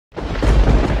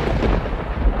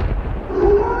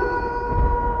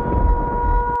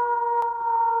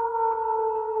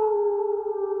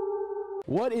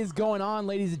What is going on,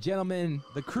 ladies and gentlemen?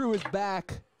 The crew is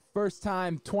back. First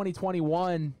time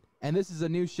 2021. And this is a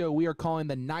new show we are calling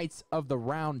the Knights of the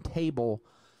Round Table.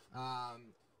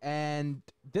 And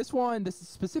this is a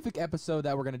specific episode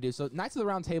that we're going to do. So Knights of the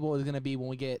Round Table is going to be when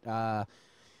we get at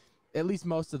least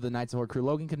most of the Knights of the Crew.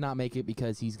 Logan could not make it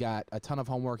because he's got a ton of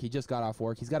homework. He just got off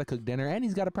work. He's got to cook dinner, and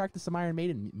he's got to practice some Iron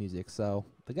Maiden music. So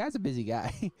the guy's a busy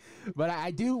guy. But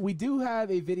we do have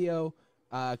a video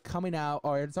coming out,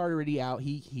 or it's already out.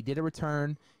 He did a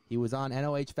return. He was on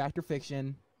NOH Fact or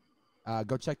Fiction.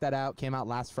 Go check that out. Came out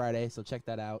last Friday, so check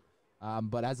that out.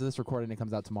 But as of this recording, it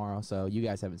comes out tomorrow, so you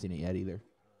guys haven't seen it yet either.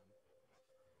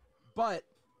 But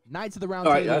Knights of the Round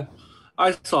Table.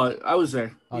 I saw it. I was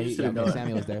there. Oh, no,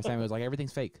 Sammy was there. Sammy was like,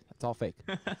 everything's fake. It's all fake.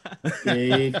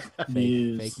 Fake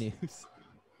news. Fake news.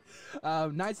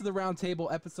 Knights of the Round Table,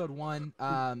 Episode 1.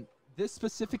 This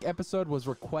specific episode was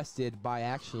requested by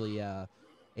actually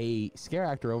a scare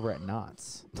actor over at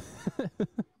Knott's.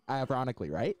 Ironically,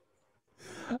 right?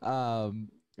 And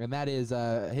that is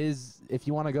his. If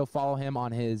you want to go follow him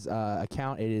on his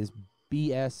account, it is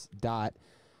bs.joker,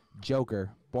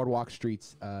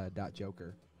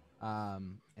 boardwalkstreets.joker.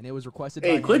 And it was requested.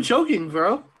 Hey, by quit him. joking,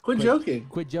 bro. Quit joking.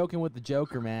 Quit joking with the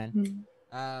Joker, man.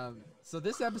 So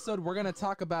this episode we're gonna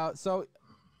talk about. So,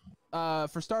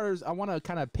 for starters, I want to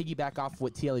kind of piggyback off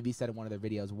what TLEV said in one of their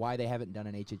videos, why they haven't done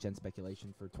an HHN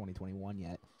speculation for 2021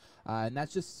 yet. And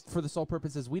that's just for the sole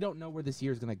purposes we don't know where this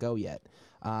year is going to go yet.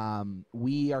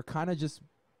 We are kind of just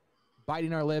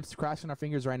biting our lips, crossing our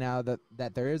fingers right now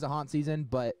that there is a haunt season,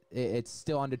 but it's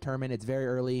still undetermined. It's very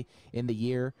early in the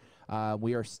year.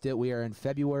 We are in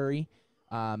February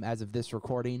as of this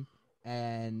recording.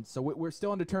 And so we're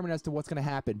still undetermined as to what's going to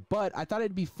happen. But I thought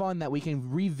it'd be fun that we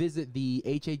can revisit the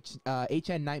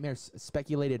HNNightmares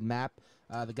speculated map.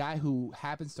 The guy who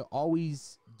happens to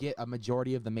always get a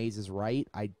majority of the mazes right.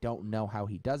 I don't know how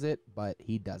he does it, but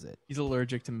he does it. He's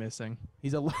allergic to missing.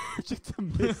 He's allergic to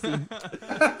missing.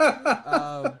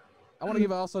 I want to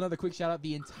give also another quick shout out.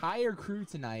 The entire crew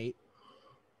tonight,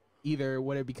 either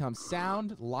when it becomes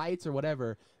sound, lights, or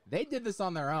whatever, they did this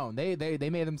on their own. They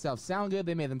made themselves sound good.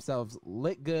 They made themselves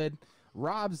lit good.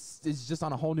 Rob's is just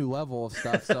on a whole new level of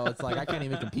stuff, so it's like I can't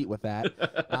even compete with that.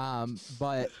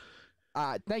 But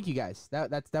thank you guys.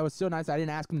 That was so nice. I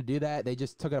didn't ask them to do that. They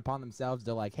just took it upon themselves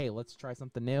to like, hey, let's try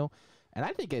something new. And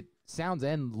I think it sounds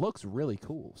and looks really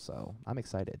cool, so I'm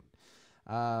excited.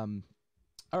 All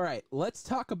right, let's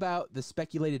talk about the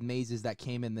speculated mazes that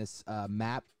came in this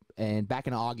map and back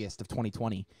in August of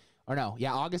 2020. Or no,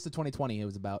 yeah, August of 2020 it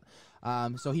was about.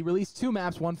 So he released two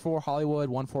maps, one for Hollywood,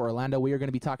 one for Orlando. We are going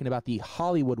to be talking about the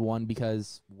Hollywood one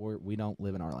because we don't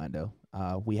live in Orlando.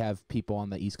 We have people on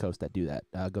the East Coast that do that.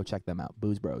 Go check them out,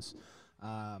 Booze Bros.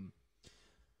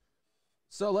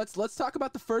 So let's talk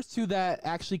about the first two that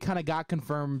actually kind of got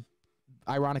confirmed,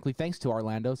 ironically, thanks to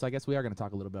Orlando. So I guess we are going to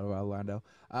talk a little bit about Orlando.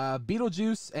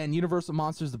 Beetlejuice and Universal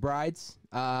Monsters: The Brides.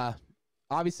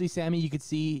 Obviously, Sammy, you could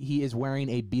see he is wearing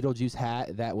a Beetlejuice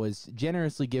hat that was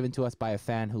generously given to us by a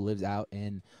fan who lives out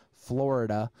in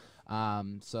Florida.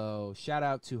 So shout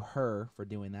out to her for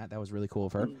doing that. That was really cool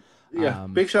of her. Yeah,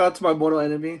 big shout out to my mortal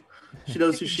enemy. She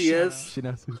knows who she is. She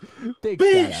knows who.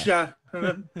 Big shout.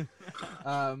 But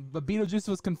Beetlejuice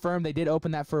was confirmed. They did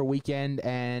open that for a weekend,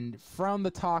 and from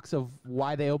the talks of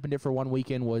why they opened it for one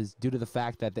weekend was due to the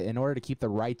fact that in order to keep the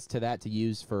rights to that to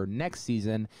use for next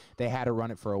season, they had to run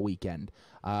it for a weekend.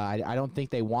 I don't think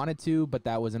they wanted to, but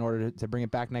that was in order to bring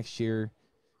it back next year.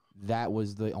 That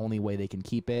was the only way they can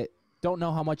keep it. Don't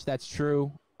know how much that's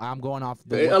true. I'm going off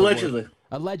the allegedly.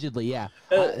 Allegedly, yeah.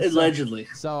 Allegedly.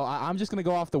 So I'm just gonna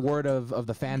go off the word of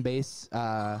the fan base.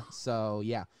 So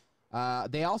yeah.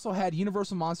 They also had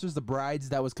Universal Monsters: The Brides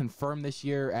that was confirmed this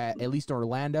year at least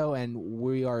Orlando, and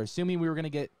we are assuming we were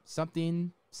gonna get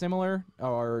something similar,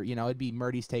 or it'd be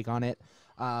Murdy's take on it.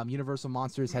 Universal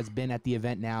Monsters has been at the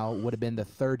event now. Would have been the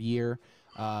third year.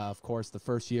 Of course, the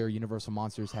first year Universal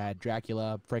Monsters had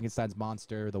Dracula, Frankenstein's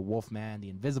monster, the Wolfman, the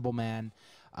Invisible Man,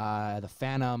 the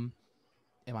Phantom.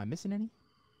 Am I missing any?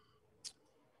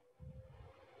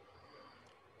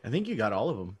 I think you got all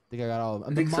of them. I think I got all of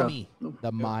them. The Mummy. So.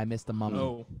 I missed the Mummy.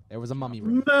 Oh. There was a Mummy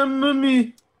room. The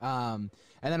Mummy. And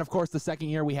then, of course, the second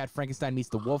year we had Frankenstein meets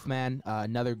the Wolfman,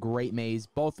 another great maze,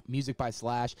 both music by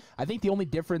Slash. I think the only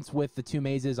difference with the two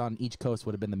mazes on each coast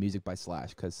would have been the music by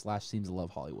Slash, because Slash seems to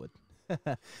love Hollywood.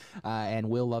 And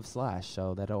Will loves Slash,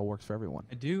 so that all works for everyone.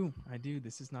 I do.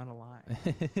 This is not a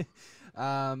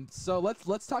lie. So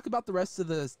let's talk about the rest of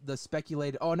the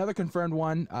speculated. Oh, another confirmed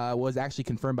one was actually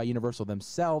confirmed by Universal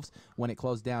themselves when it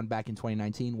closed down back in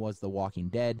 2019. Was The Walking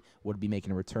Dead would be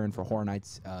making a return for Horror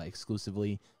Nights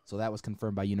exclusively. So that was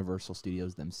confirmed by Universal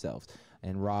Studios themselves.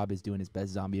 And Rob is doing his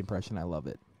best zombie impression. I love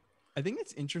it. I think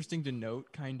it's interesting to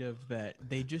note, kind of, that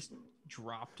they just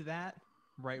dropped that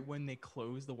right when they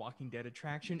closed the Walking Dead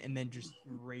attraction, and then just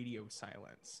radio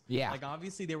silence. Yeah. Like,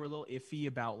 obviously they were a little iffy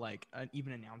about like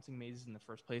even announcing mazes in the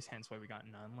first place, hence why we got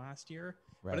none last year.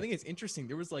 Right. But I think it's interesting.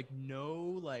 There was like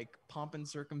no like pomp and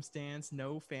circumstance,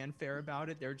 no fanfare about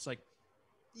it. They're just like,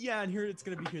 yeah, and here it's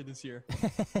gonna be here this year.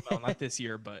 Well, not this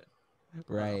year, but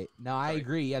Right. No, I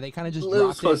agree. Yeah, they kind of just It was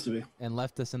dropped supposed it to be. and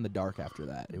left us in the dark after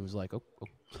that. It was like,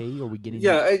 okay, are we getting?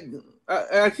 Yeah,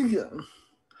 I think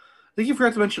you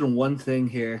forgot to mention one thing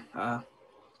here. I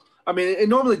mean, it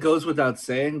normally goes without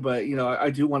saying, but I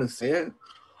do want to say it.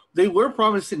 They were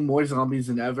promising more zombies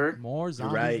than ever. More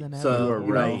zombies right. than ever. So You are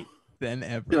right. then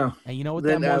ever. And you know what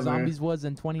than that more ever. zombies was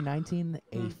in 2019?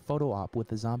 A photo op with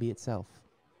the zombie itself.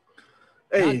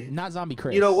 Hey, Not zombie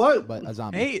Chris. You know what? But a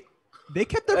zombie. Hey, they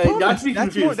kept their Hey, not promise. to be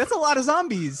That's confused. that's a lot of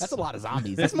zombies. That's a lot of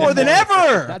zombies. That's more than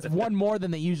ever. That's one more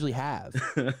than they usually have.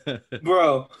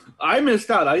 bro, I missed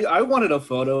out. I wanted a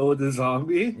photo with the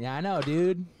zombie. Yeah, I know,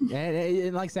 dude.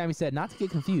 And like Sammy said, not to get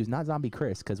confused, not zombie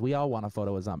Chris, because we all want a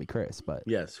photo with zombie Chris, but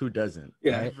Yes, who doesn't?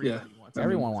 Yeah, Everybody yeah. wants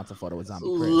everyone wants a photo with zombie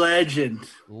Chris. Legend.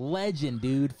 Legend,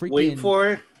 dude. Freaking Wait for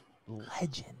it.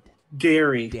 legend.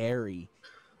 Dairy.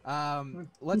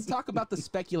 Let's talk about the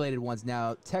speculated ones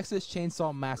now. Texas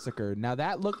Chainsaw Massacre. Now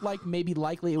that looked like maybe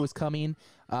likely it was coming.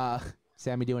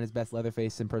 Sammy doing his best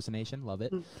Leatherface impersonation. Love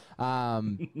it.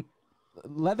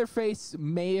 Leatherface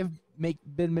may have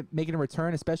been making a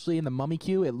return, especially in the mummy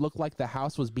queue. It looked like the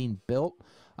house was being built,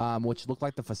 which looked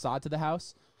like the facade to the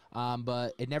house.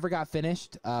 But it never got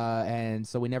finished, and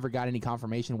so we never got any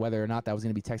confirmation whether or not that was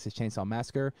going to be Texas Chainsaw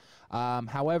Massacre.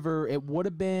 However, it would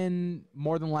have been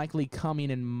more than likely coming,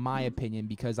 in my opinion,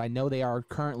 because I know they are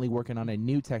currently working on a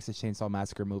new Texas Chainsaw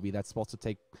Massacre movie that's supposed to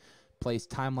take place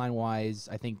timeline-wise,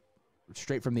 I think,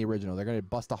 straight from the original. They're going to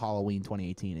bust a Halloween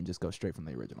 2018 and just go straight from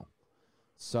the original.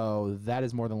 So that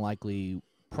is more than likely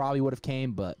probably would have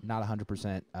came, but not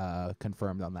 100%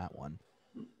 confirmed on that one.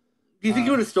 Do you think he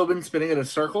would have still been spinning in a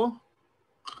circle?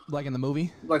 Like in the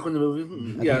movie? Like when the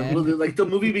movie? At Yeah, the end? like the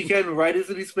movie began right as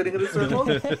he's spinning in a circle?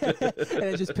 And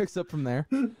it just picks up from there.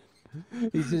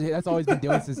 That's all he's been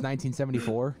doing since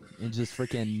 1974, and just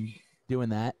freaking doing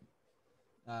that.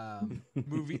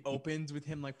 Movie opens with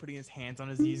him like putting his hands on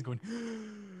his knees, going.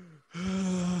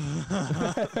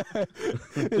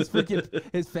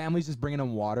 His family's just bringing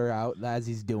him water out as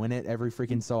he's doing it every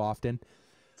freaking so often.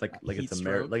 It's like Heat it's a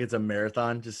stroke. like it's a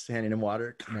marathon, just handing him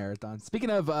water. Marathon. Speaking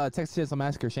of Texas Chainsaw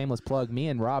Massacre, shameless plug. Me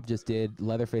and Rob just did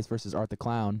Leatherface versus Art the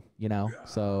Clown.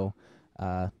 So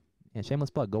yeah, shameless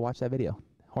plug. Go watch that video.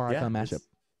 Horror icon mashup.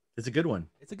 It's a good one.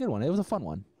 It's a good one. It was a fun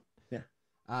one.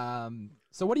 Yeah.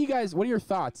 So what are your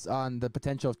thoughts on the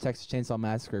potential of Texas Chainsaw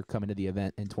Massacre coming to the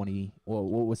event in what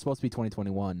was supposed to be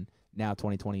 2021, now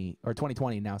 2020, or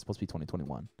 2020, now it's supposed to be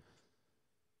 2021?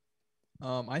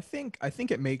 I think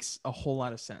it makes a whole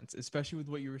lot of sense, especially with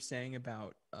what you were saying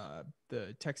about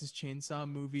the Texas Chainsaw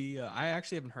movie. I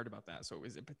actually haven't heard about that. So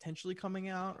is it potentially coming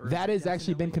out? Or That is has it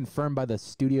actually been definitely- confirmed by the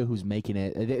studio who's making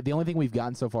it. The only thing we've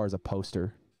gotten so far is a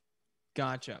poster.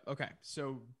 Gotcha. Okay,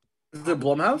 so Is it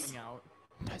Blumhouse? coming out.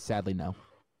 Sadly, no.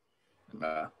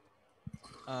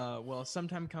 Well,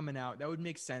 sometime coming out, that would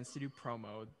make sense to do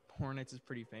promo. Hornets is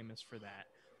pretty famous for that.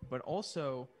 But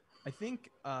also, I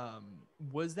think,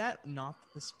 was that not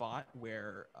the spot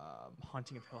where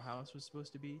Haunting of Hill House was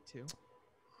supposed to be too?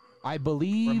 I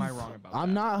believe. Or am I wrong about I'm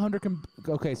that? not 100.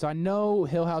 Okay, so I know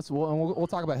Hill House. We'll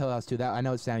talk about Hill House too. That I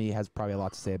know Sammy has probably a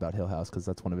lot to say about Hill House because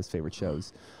that's one of his favorite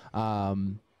shows.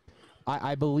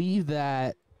 I believe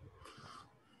that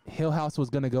Hill House was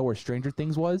going to go where Stranger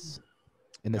Things was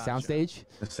in the Gotcha. soundstage.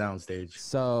 The soundstage.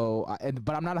 So,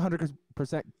 but I'm not 100%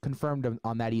 confirmed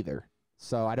on that either.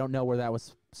 So I don't know where that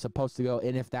was supposed to go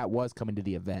and if that was coming to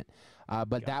the event.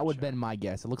 But that would have Gotcha. been my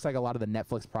guess. It looks like a lot of the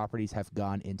Netflix properties have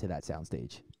gone into that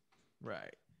soundstage.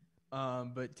 Right.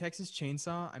 But Texas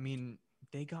Chainsaw, I mean,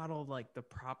 they got all like the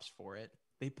props for it.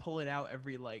 They pull it out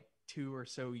every like 2 or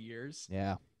so years.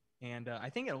 Yeah. And I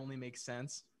think it only makes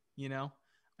sense,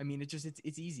 I mean,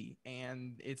 it's easy,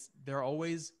 and they're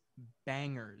always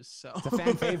bangers. So It's a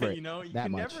fan favorite, you that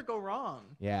can much. never go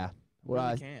wrong. Yeah. You Well,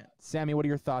 really can't. Sammy, what are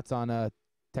your thoughts on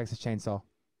Texas Chainsaw?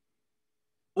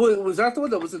 Was that the one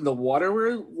that was in the water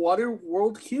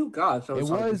world queue? Gosh, that It was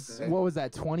hard to was, say. what was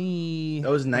that, 20? That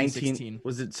was 2016. 19.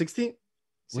 Was it 16?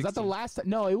 Was that the 16. last?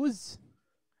 No, it was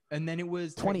And then it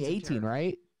was Titans of 2018, Terror.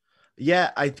 right?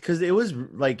 Yeah, because it was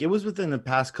within the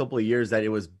past couple of years that it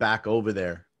was back over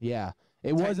there. Yeah.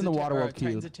 It was in the Waterworld queue.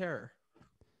 Titans of Terror.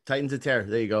 Titans of Terror.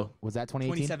 There you go. Was that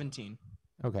 2018? 2017.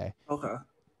 Okay. Okay.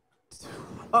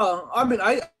 I mean,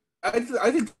 I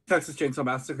think Texas Chainsaw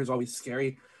Massacre is always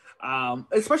scary,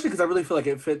 especially because I really feel like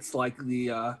it fits like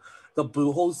the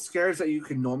boo hole scares that you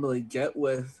can normally get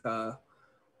with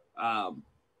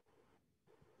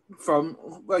from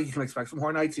what you can expect from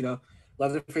Horror Nights. You know,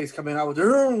 Leatherface coming out with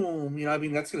 "Room," you know, I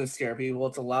mean that's gonna scare people.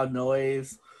 It's a loud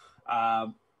noise.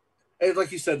 And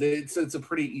like you said, it's a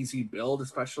pretty easy build,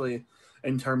 especially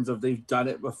in terms of they've done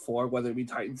it before, whether it be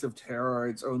Titans of Terror or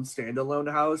its own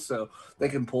standalone house. So they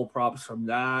can pull props from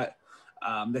that.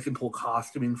 They can pull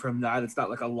costuming from that. It's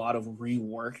not like a lot of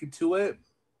rework into it.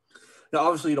 Now,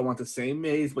 obviously, you don't want the same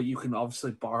maze, but you can obviously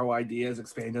borrow ideas,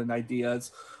 expand on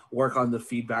ideas, work on the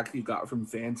feedback you got from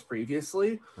fans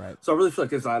previously. Right. So I really feel like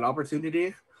there's that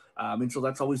opportunity. And so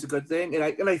that's always a good thing.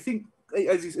 And I think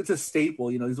it's a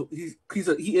staple. You know, he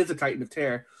is a Titan of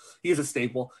Terror. He is a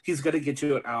staple. He's going to get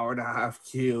you an hour and a half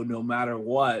queue no matter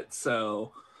what.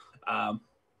 So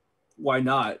why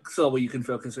not? So you can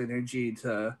focus energy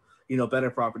to, you know,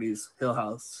 better properties, Hill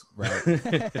House.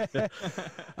 Right.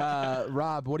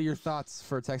 Rob, what are your thoughts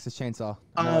for Texas Chainsaw?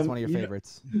 I know that's one of your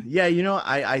favorites. Yeah, you know,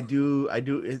 I do.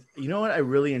 You know what I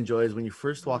really enjoy is when you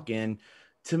first walk in.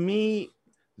 To me,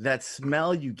 that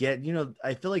smell you get, you know,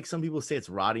 I feel like some people say it's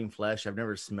rotting flesh. I've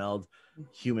never smelled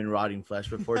human rotting flesh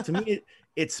before. To me,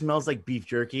 it smells like beef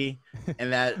jerky,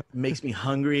 and that makes me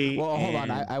hungry. Well, hold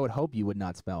on. I would hope you would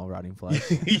not smell rotting flesh.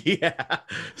 Yeah.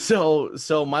 So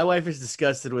my wife is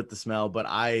disgusted with the smell, but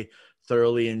I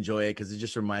thoroughly enjoy it because it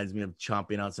just reminds me of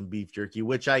chomping on some beef jerky,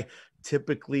 which I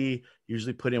typically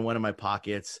usually put in one of my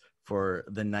pockets for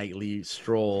the nightly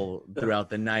stroll throughout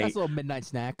the night. That's a little midnight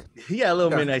snack. Yeah, a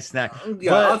little midnight snack.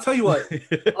 Yeah, But I'll tell you what,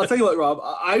 Rob.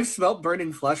 I've smelled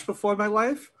burning flesh before in my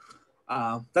life.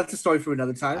 That's a story for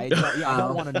another time. I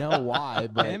don't want to know why,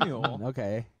 but Samuel.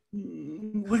 Okay.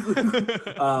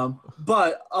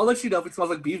 But I'll let you know if it smells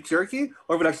like beef jerky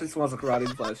or if it actually smells like rotting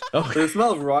flesh. Okay. Does it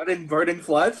smell of rotting, burning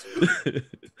flesh?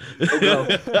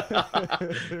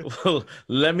 Well,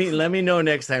 let me know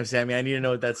next time, Sammy. I need to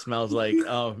know what that smells like.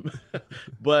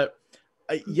 But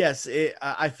yes,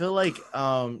 I feel like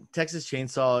Texas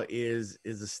Chainsaw is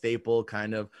a staple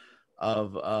kind of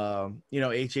you know,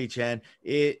 HHN.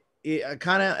 It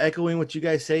kind of echoing what you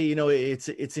guys say. You know, it's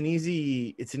an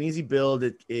easy build.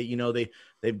 You know,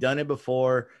 they've done it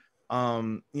before.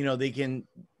 You know, they can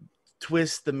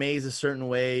twist the maze a certain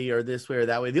way or this way or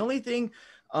that way. The only thing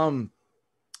I'm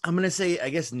gonna say, I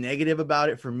guess, negative about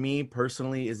it for me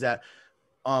personally is that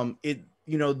it,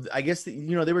 you know, I guess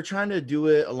you know, they were trying to do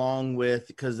it along with,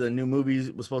 because the new movie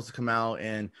was supposed to come out,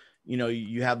 and you know,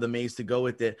 you have the maze to go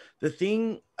with it. The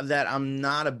thing that I'm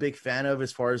not a big fan of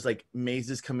as far as like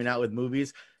mazes coming out with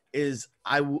movies is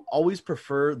I always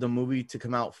prefer the movie to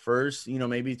come out first, you know,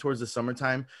 maybe towards the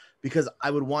summertime, because I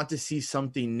would want to see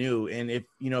something new. And if,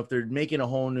 you know, if they're making a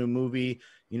whole new movie,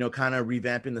 you know, kind of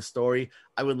revamping the story,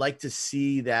 I would like to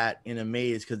see that in a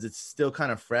maze because it's still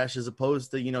kind of fresh as opposed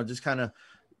to, you know, just kind of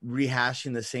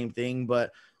rehashing the same thing.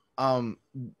 But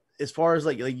as far as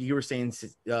like you were saying,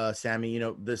 Sammy, you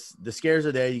know, the scares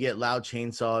are there. You get loud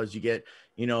chainsaws. You get,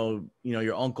 you know,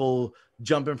 your uncle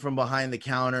jumping from behind the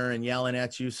counter and yelling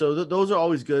at you. So those are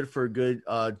always good for good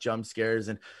jump scares.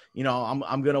 And you know,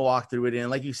 I'm gonna walk through it. And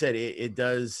like you said, it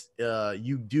does.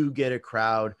 You do get a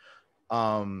crowd.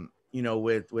 You know,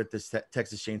 with this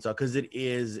Texas Chainsaw because it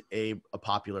is a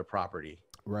popular property.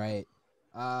 Right.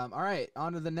 All right,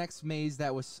 on to the next maze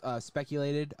that was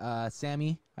speculated.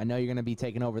 Sammy, I know you're going to be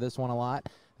taking over this one a lot.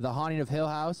 The Haunting of Hill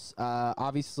House.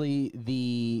 Obviously,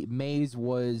 the maze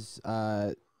was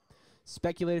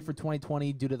speculated for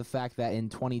 2020 due to the fact that in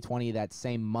 2020, that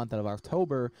same month of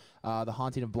October, The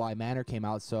Haunting of Bly Manor came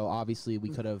out. So obviously, we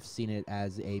could have seen it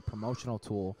as a promotional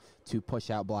tool to push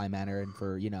out Bly Manor and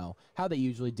for, you know, how they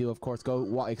usually do. Of course,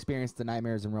 go experience the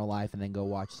nightmares in real life and then go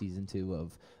watch season 2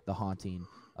 of The Haunting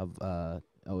of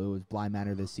it was Bly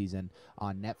Manor this season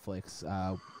on Netflix,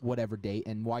 whatever date.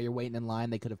 And while you're waiting in line,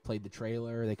 they could have played the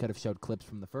trailer. They could have showed clips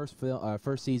from the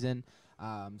first season.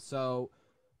 So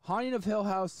Haunting of Hill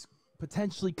House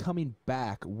potentially coming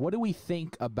back. What do we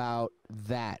think about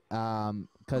that?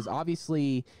 Because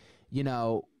obviously, you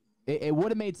know, it would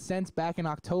have made sense back in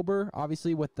October,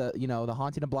 obviously with the, you know, the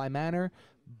Haunting of Bly Manor.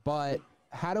 But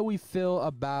how do we feel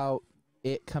about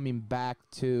it coming back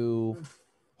to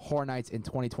Horror Nights in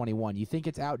 2021? You think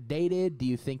it's outdated? Do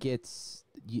you think it's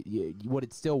would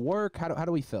it still work? How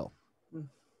do we feel?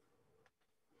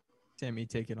 Sammy,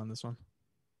 take it on this one.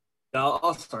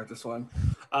 I'll start this one.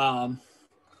 I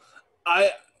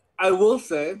will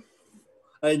say,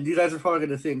 and you guys are probably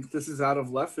going to think this is out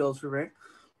of left field for me.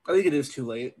 I think it is too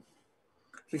late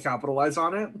to capitalize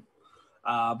on it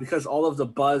because all of the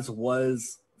buzz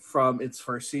was from its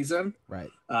first season, Right?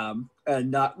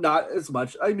 And not as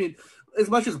much. I mean, as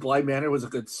much as Blind Manor was a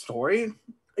good story,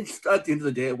 it's, at the end of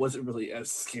the day, it wasn't really as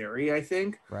scary. I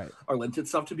think, Right. or lent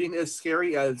itself to being as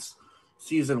scary as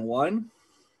season one.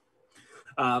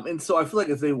 And so I feel like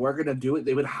if they were going to do it,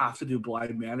 they would have to do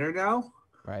Blind Manor now.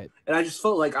 Right. And I just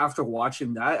felt like after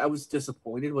watching that, I was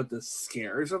disappointed with the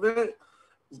scares of it.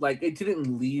 Like, it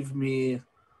didn't leave me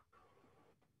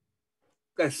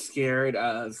as scared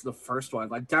as the first one.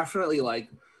 Like, definitely, like,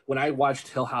 when I watched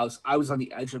Hill House, I was on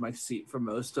the edge of my seat for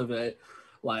most of it.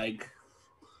 Like,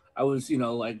 I was,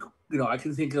 I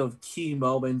can think of key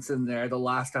moments in there. The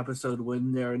last episode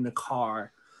when they're in the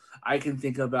car. I can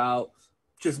think about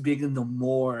just being in the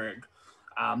morgue,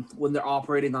 when they're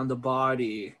operating on the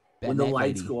body, when the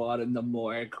lights go out in the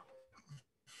morgue,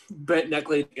 bent neck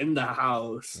lady in the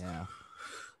house. Yeah.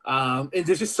 And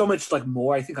there's just so much like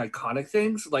more, I think, iconic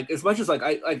things. Like, as much as like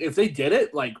if they did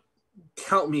it, like,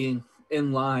 count me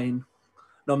in line,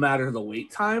 no matter the wait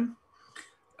time.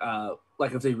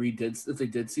 Like if they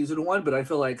did season one, but I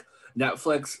feel like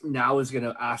Netflix now is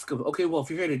gonna ask them, okay, well,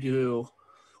 if you're gonna do,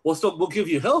 we'll give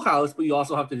you Hill House, but you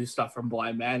also have to do stuff from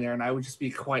Blind Manor, and I would just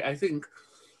be I think,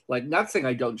 like, not saying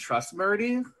I don't trust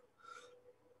Murdy,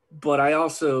 but I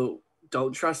also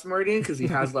don't trust Murdy because he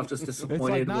has left us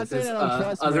disappointed with his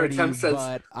other attempts.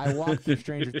 But I walked through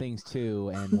Stranger Things 2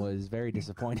 and was very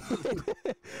disappointed.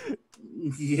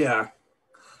 Yeah.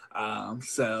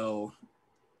 So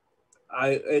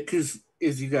because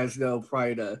as you guys know,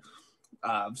 prior to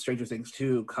Stranger Things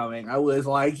 2 coming, I was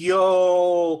like,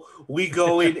 yo, we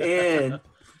going in.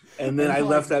 And then I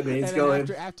left that mains going.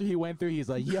 After he went through, he's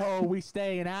like, yo, we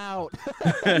staying out.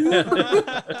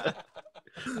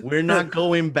 We're not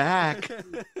going back.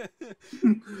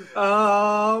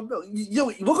 We'll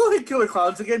go hit Killer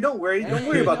Clowns again. Don't worry. Don't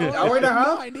worry about the hour and a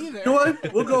half. You know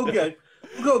what? We'll go again.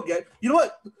 You know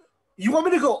what? You want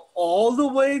me to go all the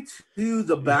way to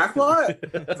the back lot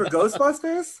for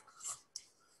Ghostbusters?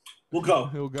 We'll go.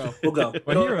 We'll go.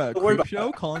 Are you a creep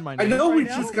show calling my name? I know right we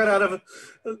now? just got out of.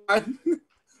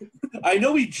 I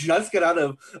know we just got out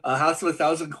of House of a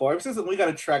Thousand Corpses, and we got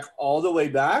to trek all the way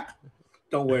back.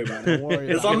 Don't worry about it.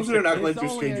 As long as we're not going through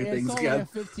Stranger Things again.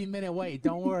 It's only a 15-minute wait.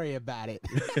 Don't worry about it.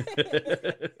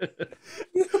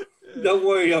 Don't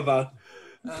worry about.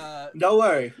 Don't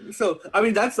worry. So I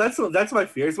mean, that's my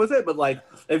fears with it. But like,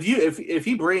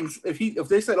 if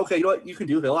they said, okay, you know what, you can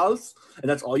do Hill House, and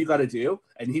that's all you got to do,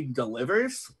 and he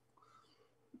delivers,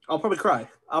 I'll probably cry.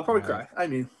 I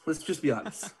mean, let's just be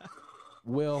honest.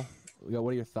 Will,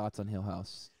 what are your thoughts on Hill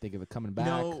House? Think of it coming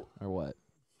back or what?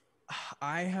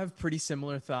 I have pretty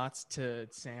similar thoughts to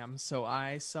Sam. So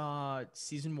I saw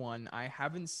season 1. I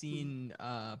haven't seen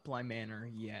Blind Manor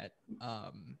yet.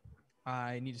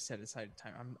 I need to set aside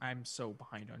time. I'm so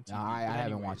behind on TV. I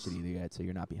haven't watched it either yet, so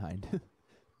you're not behind.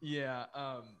 Yeah.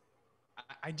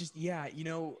 I just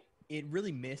it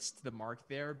really missed the mark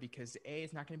there because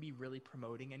it's not going to be really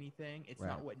promoting anything. It's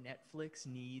not what Netflix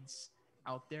needs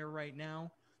out there right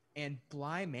now. And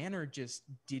Bly Manor just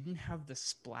didn't have the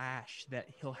splash that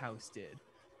Hill House did.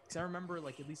 Because I remember,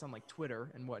 like, at least on like Twitter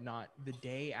and whatnot, the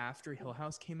day after Hill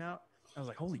House came out, I was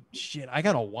like, holy shit, I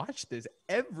gotta watch this.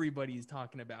 Everybody's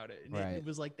talking about it. And it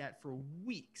was like that for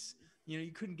weeks.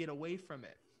 You couldn't get away from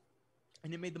it.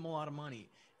 And it made them a lot of money.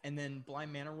 And then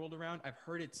Blind Manor rolled around. I've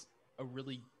heard it's a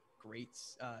really great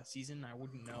season. I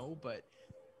wouldn't know, but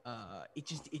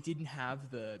it didn't have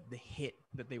the hit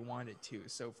that they wanted to.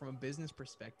 So from a business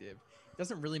perspective, it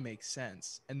doesn't really make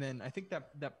sense. And then I think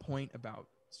that point about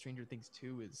Stranger Things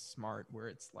 2 is smart, where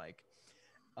it's like,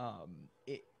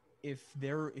 if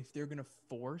they're gonna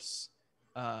force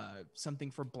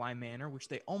something for Blind Manor, which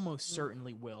they almost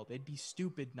certainly will, they'd be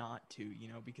stupid not to,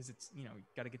 because it's you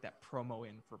got to get that promo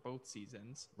in for both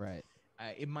seasons. Right.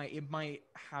 It might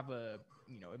have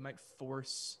it might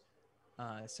force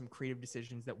some creative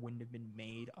decisions that wouldn't have been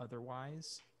made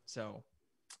otherwise. So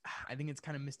I think it's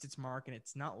kind of missed its mark, and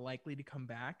it's not likely to come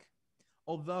back.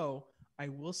 Although I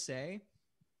will say,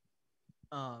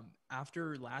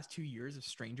 after last 2 years of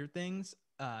Stranger Things,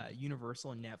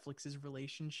 Universal and Netflix's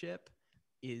relationship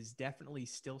is definitely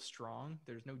still strong.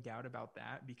 There's no doubt about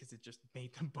that, because it just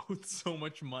made them both so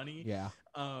much money. Yeah.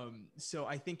 So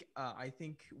I think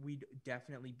we'd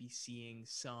definitely be seeing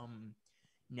some,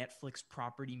 Netflix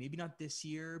property, maybe not this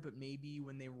year, but maybe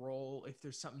when they roll, if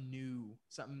there's something new,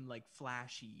 something like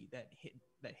flashy that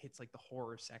hits like the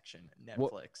horror section at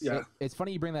Netflix. Well, yeah. It's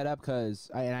funny you bring that up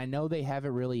because I know they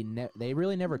haven't really they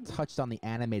really never touched on the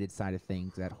animated side of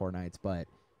things at Horror Nights, but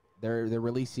they're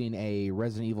releasing a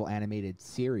Resident Evil animated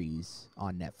series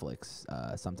on Netflix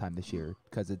sometime this year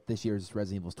because this year's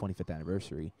Resident Evil's 25th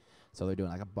anniversary, so they're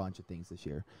doing like a bunch of things this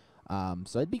year.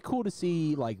 So it'd be cool to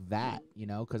see like that, you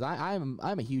know, because I'm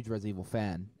a huge Resident Evil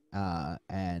fan,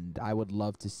 and I would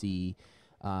love to see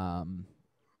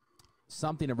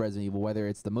something of Resident Evil, whether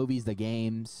it's the movies, the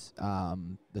games,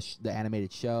 the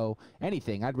animated show,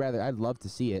 anything. I'd love to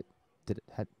see it.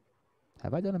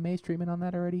 Have I done a maze treatment on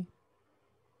that already?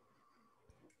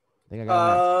 I think I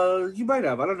got you might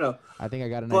have. I don't know. I think I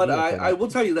got an But idea. I will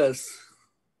tell you this.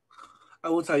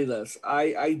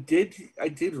 I did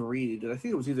read, and I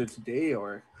think it was either today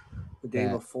or the day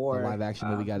before. The live action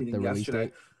movie got the release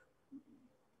date.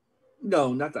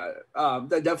 No, not that.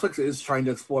 That Netflix is trying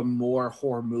to explore more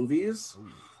horror movies.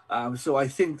 So I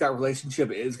think that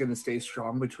relationship is going to stay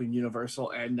strong between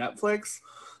Universal and Netflix,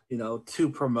 you know, to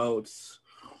promote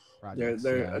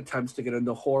their attempts to get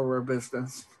into horror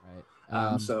business.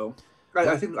 Right. So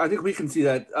I think we can see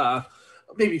that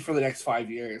maybe for the next 5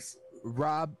 years.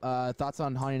 Rob, thoughts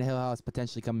on Haunting Hill House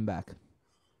potentially coming back?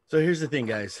 So here's the thing,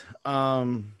 guys.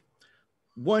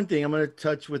 One thing I'm going to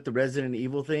touch with the Resident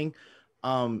Evil thing.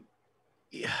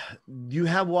 You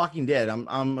have Walking Dead.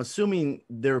 I'm assuming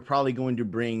they're probably going to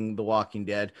bring The Walking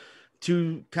Dead,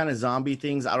 two kind of zombie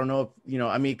things. I don't know if, you know,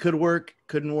 I mean, it could work,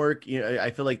 couldn't work. You know,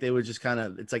 I feel like they would just kind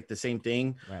of, it's like the same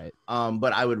thing. Right.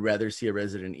 But I would rather see a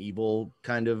Resident Evil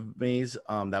kind of maze.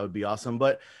 That would be awesome.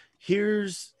 But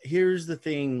here's the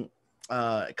thing,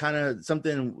 kind of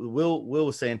something Will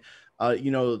was saying.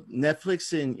 You know,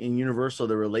 Netflix and Universal,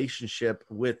 the relationship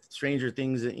with Stranger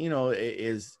Things, you know,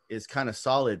 is kind of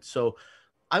solid. So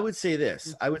I would say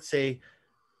this. I would say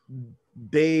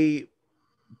they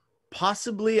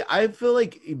possibly. I feel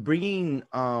like bringing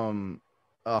a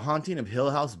Haunting of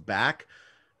Hill House back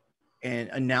and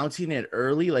announcing it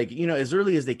early, like, you know, as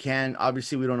early as they can.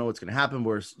 Obviously, we don't know what's going to happen.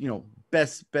 We're, you know,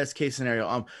 best case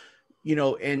scenario. You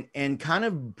know, and kind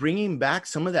of bringing back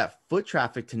some of that foot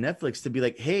traffic to Netflix to be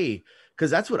like, hey,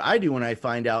 because that's what I do when I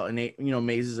find out, and you know,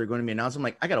 mazes are going to be announced. I'm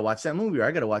like, I got to watch that movie or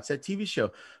I got to watch that TV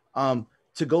show.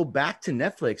 To go back to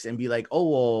Netflix and be like, oh,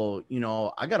 well, you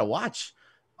know, I got to watch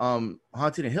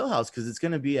Haunted in Hill House because it's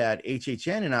going to be at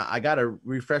HHN and I got to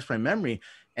refresh my memory.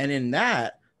 And in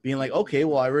that, being like, okay,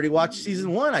 well, I already watched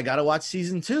season 1. I got to watch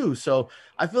season 2. So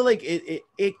I feel like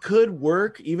it could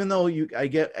work, even though I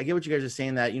get what you guys are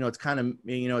saying that, you know, it's kind of,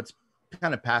 you know, it's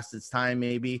kind of past its time.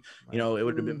 Maybe, you know, it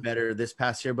would have been better this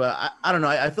past year, but I don't know.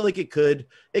 I feel like it could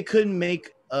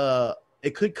make,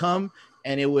 it could come.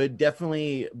 And it would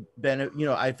definitely benefit, you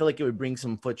know, I feel like it would bring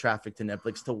some foot traffic to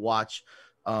Netflix to watch,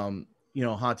 you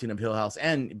know, Haunting of Hill House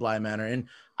and Bly Manor. And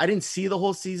I didn't see the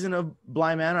whole season of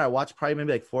Bly Manor. I watched probably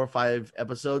maybe like 4 or 5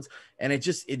 episodes, and it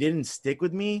didn't stick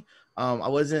with me. I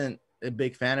wasn't a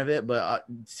big fan of it, but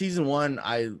season 1,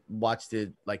 I watched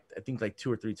it like, I think like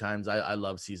 2 or 3 times. I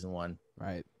love season 1.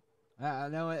 Right.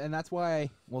 No, and that's why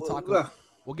we'll talk.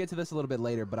 We'll get to this a little bit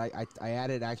later, but I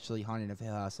added actually Haunting of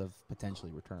Hill House of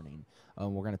potentially returning.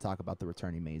 We're going to talk about the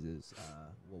returning mazes.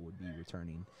 What would be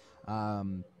returning?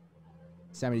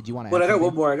 Sammy, did you want to? But I got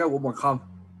one more.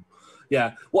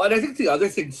 Yeah. Well, and I think the other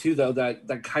thing too, though,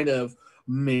 that kind of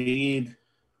made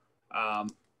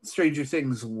Stranger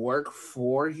Things work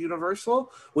for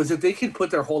Universal was that they could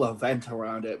put their whole event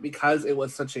around it because it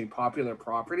was such a popular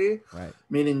property. Right.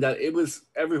 Meaning that it was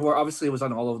everywhere. Obviously, it was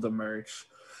on all of the merch.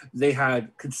 They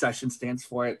had concession stands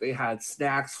for it. They had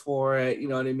snacks for it. You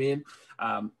know what I mean?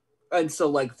 And so,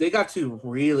 like, they got to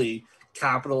really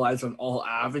capitalize on all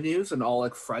avenues and all,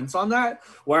 like, fronts on that.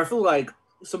 Where I feel like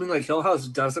something like Hill House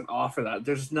doesn't offer that.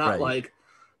 There's not, like,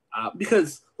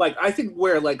 because, like, I think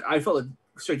where, like, I felt like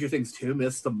Stranger Things 2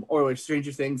 missed the, or like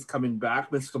Stranger Things coming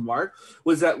back missed the mark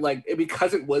was that, like,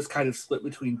 because it was kind of split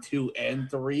between 2 and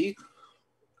 3,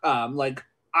 like,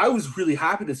 I was really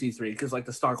happy to see 3 because, like,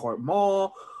 the Starcourt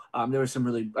Mall, there was some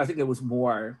really, I think it was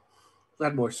more, it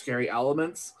had more scary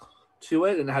elements to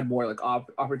it and it had more, like,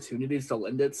 opportunities to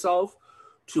lend itself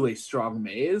to a strong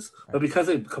maze. Right. But because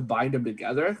they combined them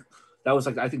together, that was,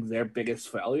 like, I think their biggest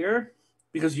failure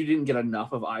because you didn't get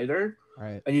enough of either.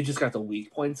 Right. And you just got the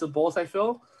weak points of both, I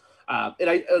feel.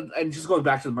 And just going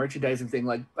back to the merchandising thing,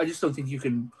 like, I just don't think you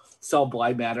can sell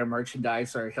Bly Manor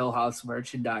merchandise or Hill House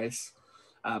merchandise.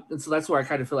 And so that's where I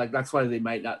kind of feel like that's why they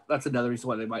might not. That's another reason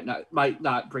why they might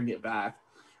not bring it back.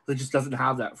 It just doesn't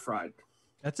have that front.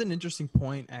 That's an interesting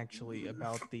point, actually,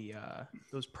 about the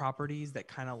those properties that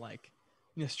kind of like,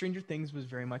 Stranger Things was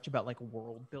very much about like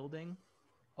world building,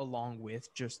 along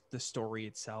with just the story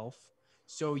itself.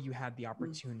 So you had the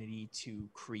opportunity to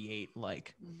create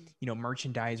like,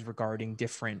 merchandise regarding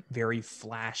different very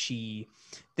flashy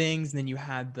things. And then you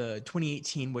had the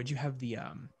 2018. Would you have the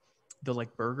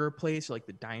like burger place, or like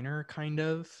the diner kind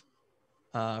of,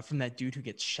 from that dude who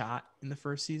gets shot in the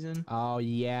first season, Oh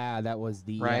yeah, that was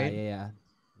the right? yeah.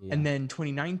 And then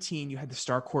 2019, you had the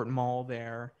Starcourt Mall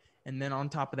there. And then on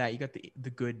top of that, you got the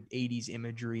good 80s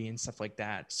imagery and stuff like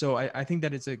that. So I think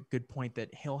that it's a good point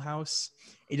that Hill House,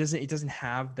 it doesn't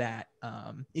have that.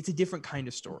 It's a different kind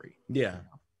of story. Yeah.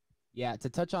 Yeah, to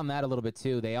touch on that a little bit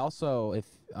too, they also, if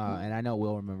and I know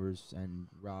Will remembers and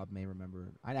Rob may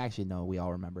remember. I actually know we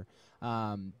all remember.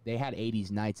 They had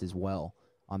 80s nights as well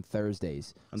on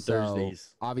Thursdays.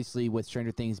 Thursdays. Obviously, with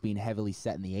Stranger Things being heavily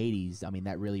set in the 80s, I mean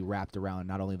that really wrapped around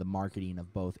not only the marketing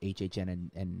of both HHN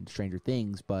and Stranger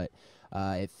Things, but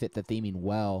it fit the theming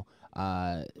well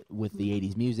with the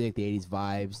 80s music, the 80s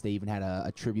vibes. They even had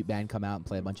a tribute band come out and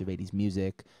play a bunch of 80s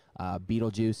music.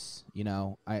 Beetlejuice,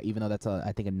 even though that's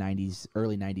I think a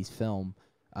early 90s film,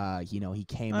 he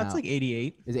came out. That's like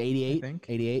 88. Is it 88? I think.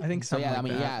 88. I think So something yeah, like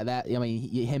I mean,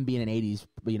 that. him being an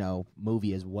 80s,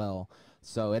 movie as well.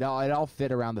 So it all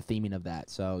fit around the theming of that.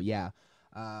 So yeah,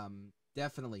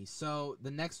 definitely. So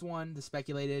the next one, the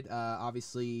Speculated,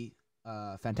 obviously,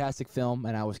 fantastic film,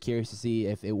 and I was curious to see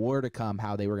if it were to come,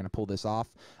 how they were going to pull this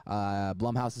off.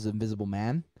 Blumhouse's Invisible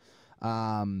Man.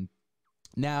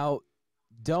 Now,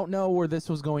 don't know where this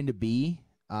was going to be.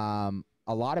 A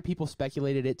lot of people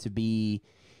speculated it to be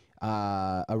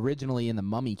originally in the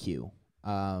Mummy queue.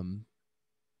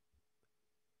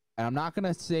 And I'm not going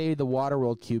to say the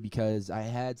Waterworld queue because I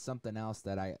had something else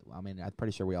that I'm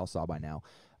pretty sure we all saw by now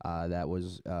that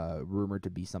was rumored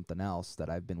to be something else that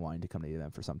I've been wanting to come to the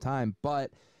event for some time.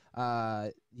 But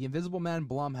the Invisible Man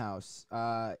Blumhouse,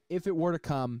 if it were to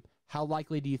come, how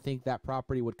likely do you think that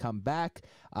property would come back?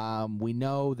 We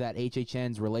know that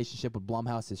HHN's relationship with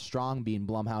Blumhouse is strong, being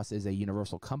Blumhouse is a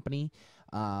Universal company.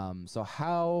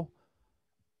 So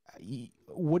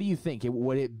what do you think?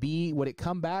 Would it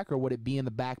come back, or would it be in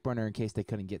the back burner in case they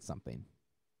couldn't get something?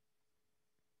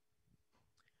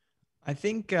 I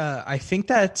think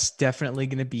that's definitely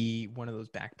going to be one of those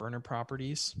back burner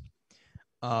properties.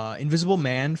 Invisible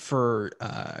Man for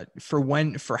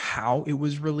how it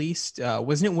was released,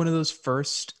 wasn't it one of those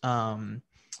first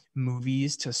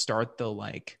movies to start the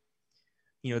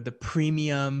the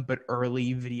premium but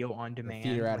early video on demand,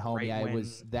 theater at home? Right, Yeah, it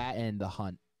was that and The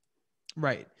Hunt.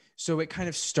 Right. So it kind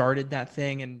of started that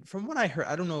thing. And from what I heard,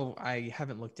 I don't know, I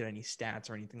haven't looked at any stats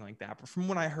or anything like that, but from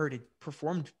what I heard, it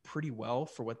performed pretty well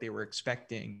for what they were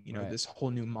expecting. Right. This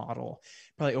whole new model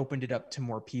probably opened it up to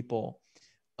more people.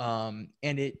 And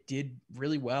it did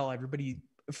really well.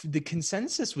 The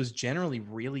consensus was generally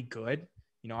really good.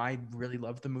 I really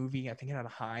loved the movie. I think it had a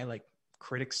high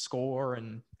critic score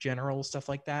and general stuff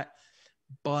like that.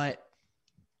 But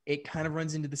it kind of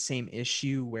runs into the same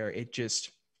issue where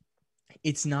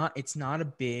it's not a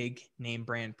big name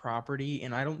brand property,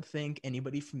 and I don't think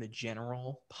anybody from the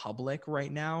general public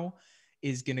right now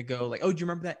is gonna go oh, do you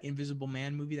remember that Invisible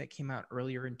Man movie that came out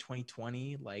earlier in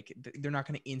 2020? They're not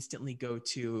gonna instantly go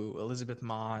to Elizabeth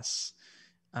Moss,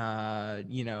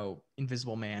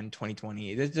 Invisible Man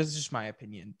 2020. That's just my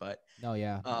opinion, but no,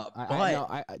 yeah.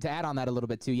 to add on that a little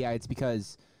bit too, yeah, it's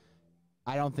because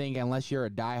I don't think unless you're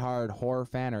a diehard horror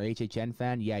fan or HHN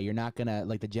fan, yeah, you're not gonna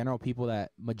the general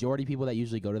majority people that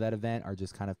usually go to that event are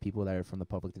just kind of people that are from the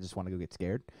public that just want to go get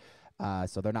scared.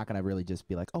 So they're not gonna really just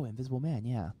be like, oh, Invisible Man,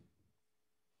 yeah.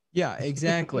 Yeah,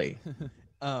 exactly.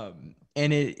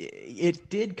 And it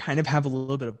did kind of have a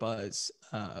little bit of buzz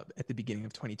at the beginning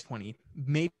of 2020.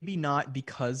 Maybe not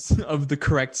because of the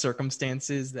correct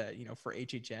circumstances that for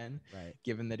HHN, right?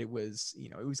 Given that it was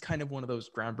it was kind of one of those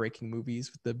groundbreaking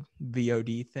movies with the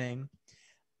VOD thing.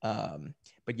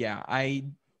 But yeah, I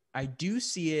do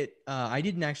see it. I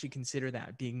didn't actually consider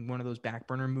that being one of those back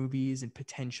burner movies and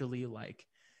potentially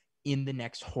in the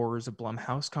next Horrors of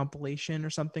Blumhouse compilation or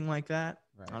something like that.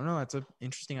 Right. I don't know. That's an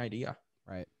interesting idea.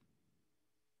 Right.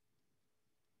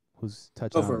 Who's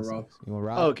touching on this? Rob. You want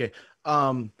Rob? Oh, okay.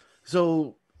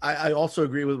 So I also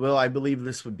agree with Will. I believe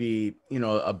this would be,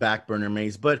 a back burner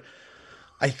maze, but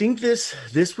I think this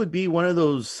would be one of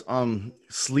those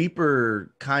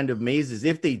sleeper kind of mazes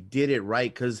if they did it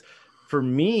right. Because for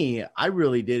me, I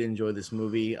really did enjoy this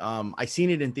movie. I seen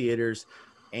it in theaters,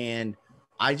 and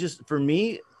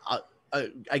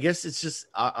I guess it's just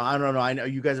I don't know. I know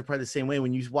you guys are probably the same way.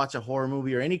 When you watch a horror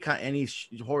movie or any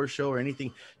horror show or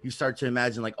anything, you start to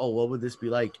imagine like, oh, what would this be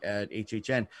like at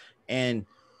HHN? And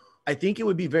I think it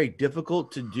would be very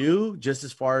difficult to do just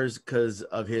as far as because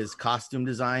of his costume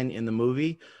design in the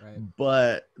movie. Right.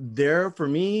 But there, for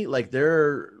me, like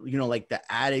like the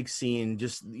attic scene,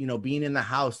 just, being in the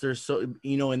house, there's so,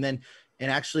 and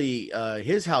actually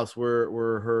his house where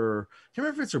her, I can't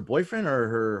remember if it's her boyfriend or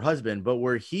her husband, but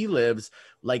where he lives,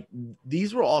 like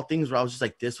these were all things where I was just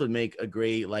like, this would make a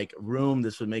great like room.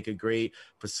 This would make a great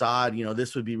facade.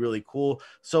 This would be really cool.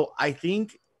 So I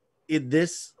think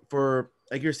for,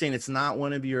 like you're saying, it's not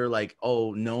one of your like,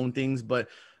 known things, but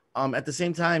at the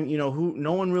same time,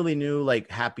 no one really knew like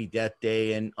Happy Death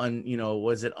Day and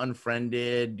was it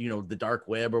Unfriended, the dark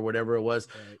web or whatever it was.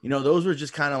 Right. Those were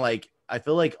just kind of like, I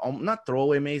feel like not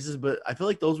throwaway mazes, but I feel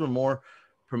like those were more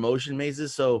promotion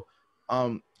mazes. So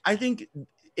I think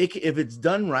if it's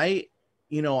done right,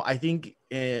 I think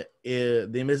the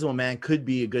Invisible Man could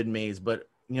be a good maze, but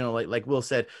like Will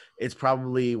said, it's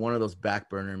probably one of those back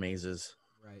burner mazes.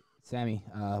 Right. Sammy,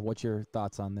 what's your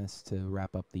thoughts on this to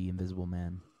wrap up the Invisible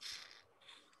Man?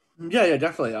 Yeah,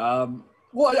 definitely.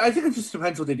 Well, I think it just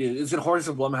depends what they do. Is it Horrors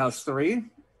of Blumhouse 3?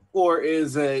 Or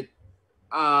is it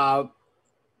Blumhouse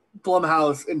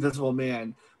Invisible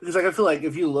Man? Because like I feel like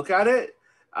if you look at it,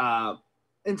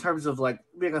 in terms of like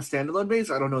being a standalone base,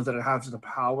 I don't know that it has the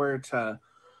power to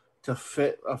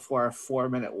fit for a 4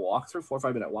 or 5 minute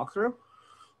walkthrough.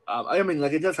 I mean,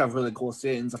 like it does have really cool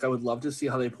scenes. Like I would love to see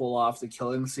how they pull off the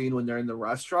killing scene when they're in the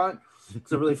restaurant,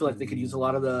 because I really feel like they could use a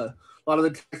lot of the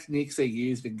techniques they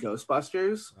used in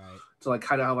Ghostbusters, Right. to like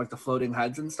kind of have like the floating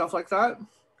heads and stuff like that.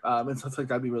 And stuff like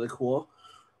that'd be really cool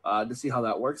to see how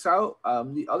that works out.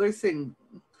 The other thing,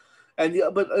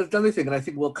 but another thing, and I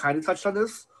think Will kind of touched on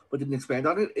this, but didn't expand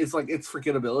on it, is like its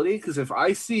forgettability. Because if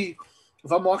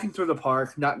I'm walking through the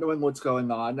park, not knowing what's going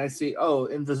on, and I see,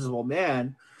 Invisible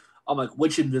Man, I'm like,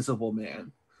 which Invisible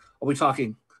Man? Are we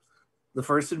talking the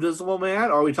first Invisible Man,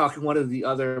 or are we talking one of the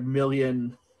other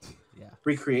million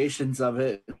recreations of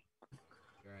it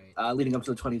leading up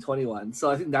to the 2021?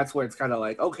 So I think that's where it's kind of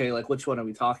like, okay, like which one are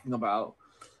we talking about?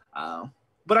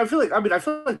 But I feel like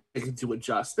they can do it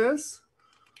justice.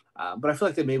 But I feel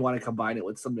like they may want to combine it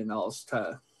with something else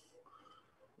to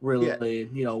really,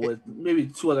 with maybe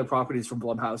 2 other properties from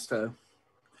Blumhouse to.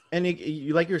 And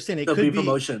like you're saying, it could be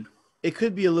promotion. It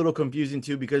could be a little confusing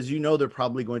too, because they're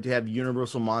probably going to have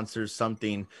Universal Monsters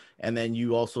something, and then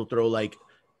you also throw like,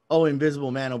 Invisible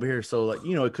Man over here. So like,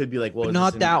 it could be like, well, but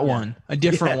not that one, a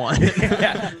different one.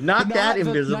 Not that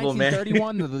Invisible Man.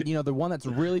 1931, the one that's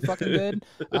really fucking good.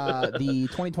 The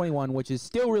 2021, which is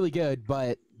still really good,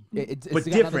 but it's got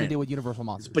nothing to do with Universal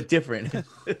Monsters. But different.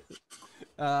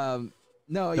 No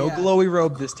glowy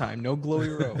robe this time. No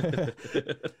glowy robe.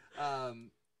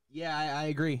 Yeah, I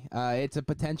agree. It's a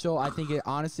potential. I think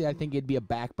it'd be a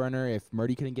back burner if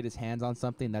Murdy couldn't get his hands on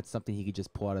something. That's something he could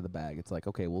just pull out of the bag. It's like,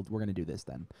 okay, well, we're gonna do this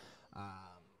then.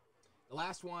 The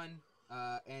last one,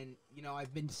 and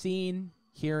I've been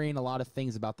hearing a lot of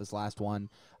things about this last one.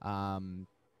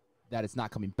 That it's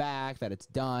not coming back, that it's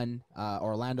done.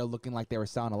 Orlando looking like they were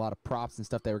selling a lot of props and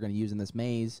stuff they were going to use in this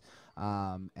maze.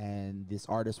 And this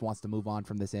artist wants to move on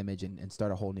from this image and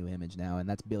start a whole new image now. And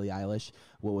that's Billie Eilish,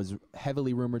 what was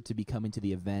heavily rumored to be coming to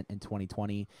the event in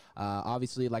 2020.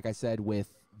 Obviously, like I said,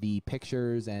 with the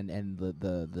pictures and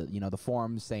the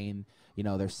forums saying,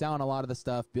 they're selling a lot of the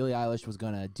stuff. Billie Eilish was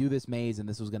going to do this maze, and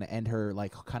this was going to end her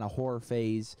like kind of horror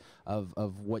phase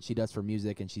of what she does for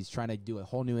music, and she's trying to do a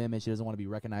whole new image. She doesn't want to be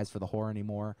recognized for the horror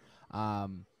anymore.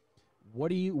 What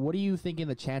do you think in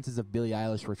the chances of Billie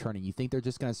Eilish returning? You think they're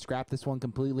just going to scrap this one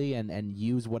completely and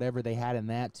use whatever they had in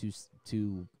that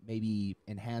to maybe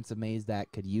enhance a maze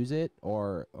that could use it,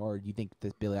 or do you think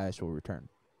that Billie Eilish will return?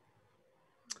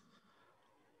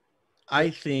 I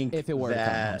think if it were that,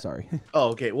 to come, I'm sorry.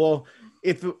 Oh, okay. Well,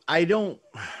 I don't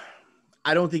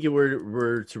think it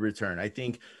were to return. I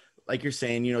think, like you're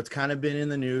saying, it's kind of been in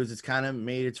the news. It's kind of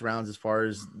made its rounds as far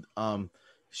as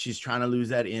she's trying to lose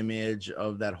that image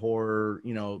of that horror,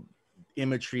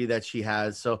 imagery that she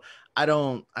has. So I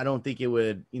don't think it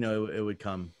would, it would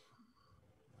come.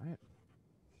 All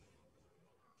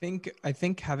right. I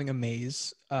think having a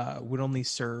maze would only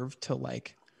serve to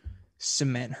like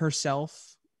cement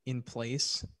herself in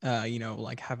place,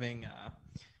 like having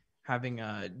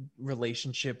a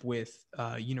relationship with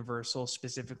Universal,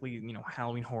 specifically,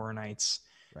 Halloween Horror Nights.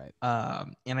 Right.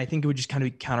 And I think it would just kind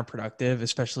of be counterproductive,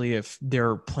 especially if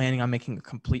they're planning on making a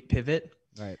complete pivot.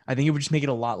 Right. I think it would just make it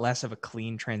a lot less of a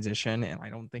clean transition, and I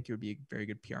don't think it would be a very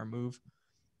good PR move.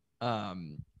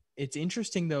 It's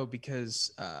interesting though,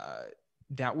 because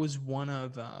that was one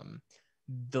of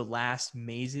the last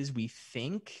mazes we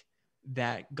think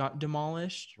that got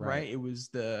demolished, right? It was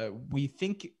we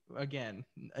think, again,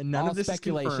 none all of this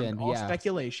speculation, is confirmed, all yeah.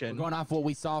 speculation. We're going off what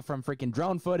we saw from freaking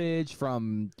drone footage,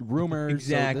 from rumors.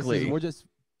 Exactly. So we're just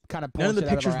kind of none of the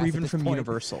pictures were even from point.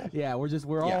 Universal. Yeah,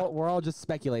 we're all just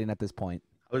speculating at this point.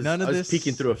 I was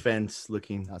peeking through a fence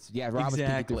looking. Yeah, Rob was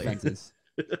peeking through fences.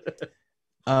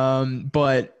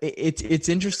 But it's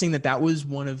interesting that was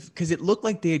one of, because it looked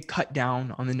like they had cut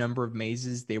down on the number of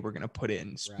mazes they were going to put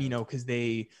in, you know, because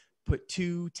they put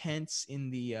 2 tents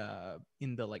in the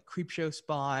like creep show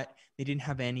spot. They didn't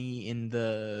have any in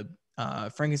the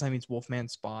Frankenstein meets Wolfman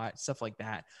spot, stuff like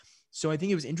that. So I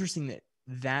think it was interesting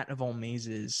that of all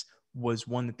mazes was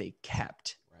one that they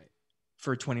kept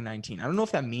for 2019. I don't know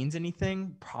if that means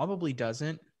anything. Probably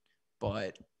doesn't,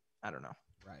 but I don't know.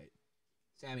 Right.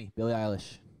 Sammy, Billie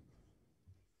Eilish.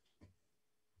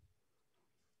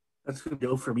 That's gonna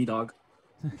go for me, dog.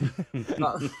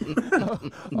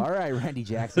 All right, Randy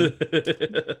Jackson.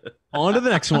 On to the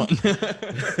next one.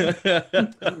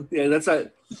 Yeah, that's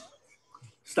not.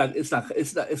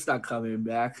 It's not coming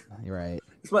back. You're right.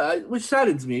 Which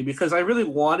saddens me because I really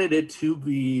wanted it to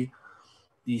be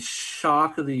the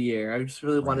shock of the year. I just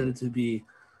really wanted it to be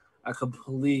a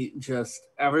complete, just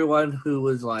everyone who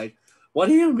was like, "What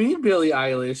do you mean, Billie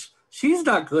Eilish? She's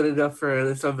not good enough for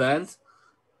this event.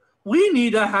 We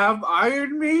need to have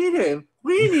Iron Maiden.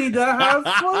 We need to have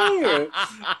Slayer.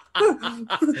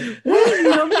 We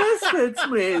need a Misfits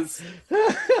maze.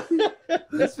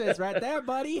 Misfits right there,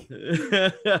 buddy. We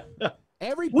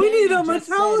need a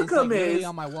Metallica maze. Really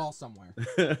on my wall somewhere.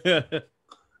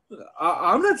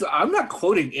 I'm not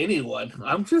quoting anyone.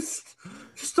 I'm just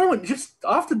throwing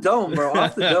off the dome, bro.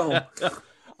 Off the dome.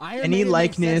 Any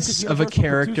likeness of a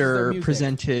character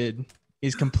presented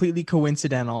is completely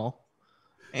coincidental.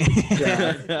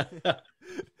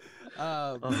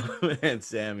 Oh man,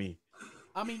 Sammy.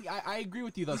 I mean, I agree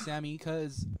with you though, Sammy,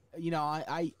 because you know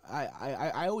I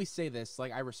always say this.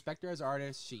 Like, I respect her as an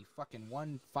artist. She fucking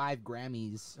won 5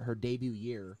 Grammys her debut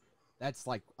year. That's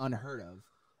like unheard of,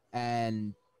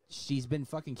 and she's been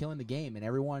fucking killing the game. And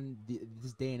everyone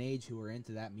this day and age who are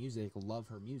into that music love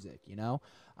her music. You know,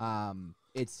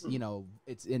 it's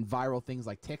it's in viral things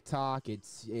like TikTok.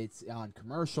 It's on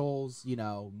commercials. You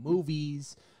know,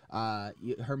 movies.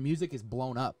 Her music is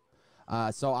blown up.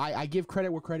 So I give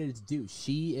credit where credit is due.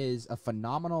 She is a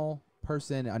phenomenal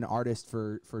person, an artist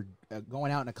for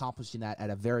going out and accomplishing that at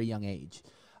a very young age.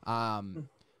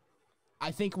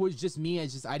 I think it was just me.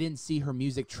 I didn't see her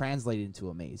music translated into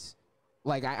a maze.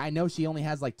 Like, I know she only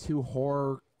has like 2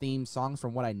 horror themed songs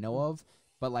from what I know of,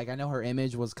 but like I know her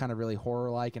image was kind of really horror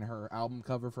like in her album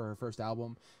cover for her first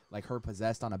album, like her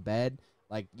possessed on a bed.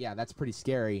 Like, yeah, that's pretty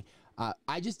scary.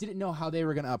 I just didn't know how they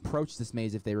were going to approach this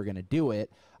maze if they were going to do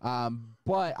it.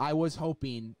 But I was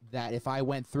hoping that if I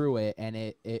went through it and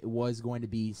it was going to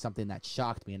be something that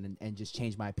shocked me and just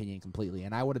changed my opinion completely.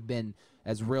 And I would have been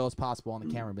as real as possible on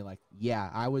the camera and be like, yeah,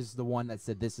 I was the one that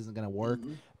said this isn't going to work,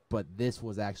 but this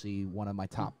was actually one of my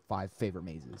top 5 favorite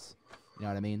mazes. You know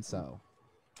what I mean? So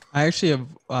I actually have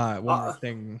one more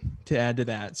thing to add to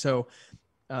that. So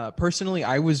personally,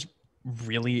 I was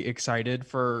really excited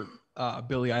for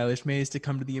Billie Eilish maze to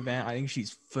come to the event. I think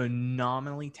she's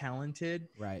phenomenally talented,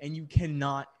 right? And you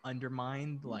cannot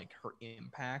undermine like her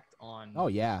impact on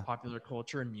popular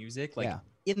culture and music, like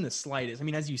in the slightest. I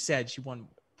mean, as you said, she won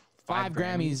 5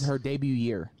 Grammys her debut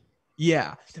year.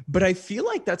 Yeah, but I feel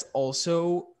like that's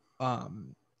also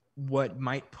what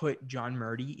might put John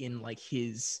Murdy in like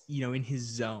his, in his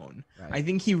zone. Right. I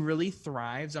think he really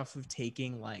thrives off of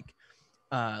taking like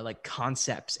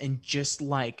concepts and just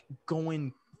like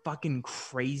going fucking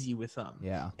crazy with them.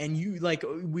 Yeah. And you like,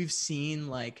 we've seen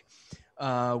like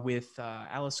with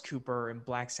Alice Cooper and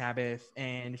Black Sabbath,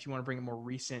 and if you want to bring it more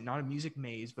recent, not a music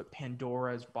maze, but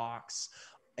Pandora's Box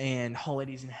and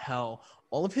Holidays in Hell,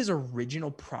 all of his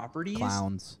original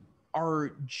properties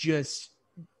are just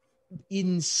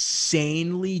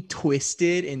insanely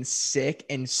twisted and sick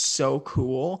and so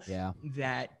cool. Yeah.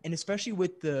 That, and especially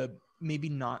with the maybe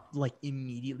not like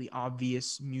immediately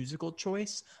obvious musical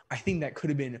choice, I think that could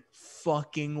have been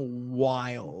fucking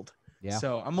wild. Yeah.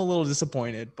 So I'm a little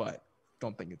disappointed, but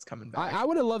don't think it's coming back. I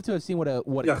would have loved to have seen what it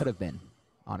could have been,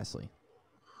 honestly.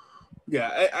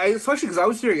 Yeah, I especially because I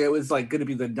was hearing it was like going to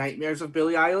be the nightmares of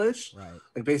Billie Eilish, right?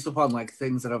 Like based upon like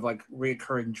things that have like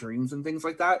reoccurring dreams and things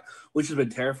like that, which has been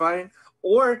terrifying.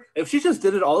 Or if she just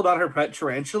did it all about her pet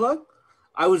tarantula,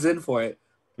 I was in for it.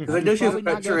 Because I know she has a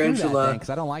pet tarantula. Because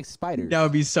I don't like spiders. That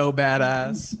would be so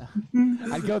badass.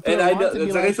 I'd go through it once and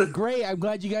be like, great, I'm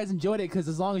glad you guys enjoyed it, because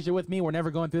as long as you're with me, we're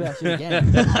never going through that shit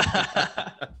again.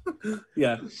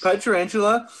 Yeah, pet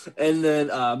tarantula, and then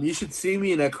You Should See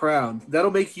Me in a Crown.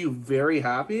 That'll make you very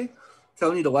happy.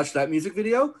 Telling you to watch that music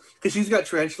video because she's got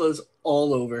tarantulas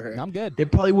all over her. I'm good. They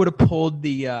probably would have pulled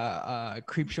the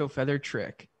Creepshow feather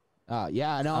trick.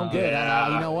 Yeah, no, I'm good. Yeah.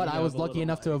 And you know what? You I know, was the lucky little,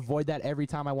 enough to avoid that every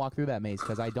time I walk through that maze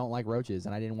because I don't like roaches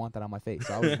and I didn't want that on my face.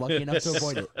 So I was lucky enough to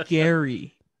avoid it.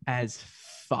 Scary as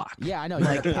fuck. Yeah, I know.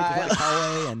 Like pitch black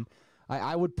hallway, and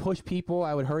I would push people.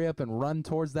 I would hurry up and run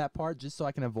towards that part just so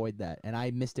I can avoid that, and I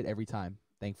missed it every time.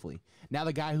 Thankfully, now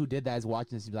the guy who did that is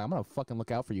watching this. He's like, "I'm gonna fucking look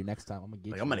out for you next time. I'm gonna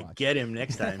get you." I'm gonna get him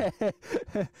next time.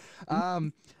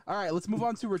 All right, let's move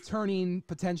on to returning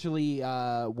potentially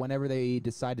whenever they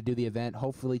decide to do the event.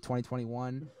 Hopefully,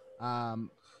 2021.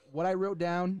 What I wrote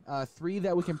down, 3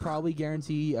 that we can probably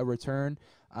guarantee a return.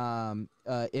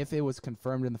 If it was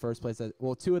confirmed in the first place.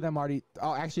 Well, 2 of them already.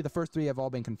 Oh, actually, the first 3 have all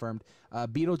been confirmed.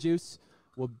 Beetlejuice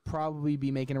will probably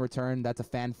be making a return. That's a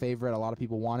fan favorite. A lot of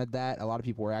people wanted that. A lot of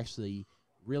people were actually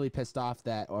really pissed off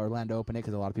that Orlando opened it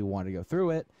because a lot of people wanted to go through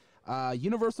it.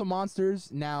 Universal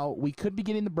Monsters. Now, we could be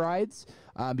getting the Brides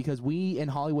because we in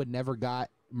Hollywood never got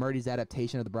Murdy's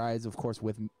adaptation of the Brides, of course,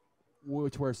 which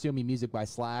we're assuming music by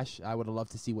Slash. I would have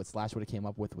loved to see what Slash would have came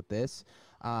up with this.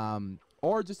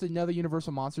 Or just another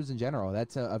Universal Monsters in general.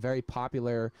 That's a very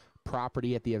popular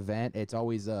property at the event. It's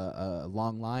always a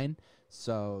long line.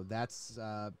 So that's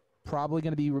probably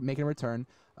going to be making a return.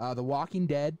 The Walking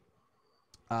Dead.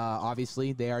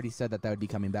 Obviously, they already said that would be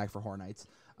coming back for Horror Nights.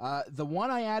 The one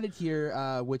I added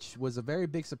here, which was a very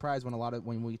big surprise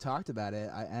when we talked about it,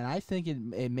 and I think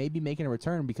it may be making a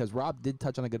return because Rob did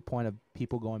touch on a good point of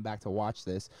people going back to watch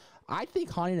this. I think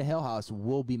Haunting a Hill House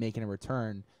will be making a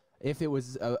return. If it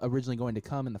was originally going to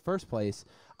come in the first place,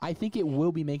 I think it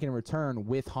will be making a return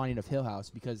with Haunting of Hill House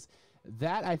because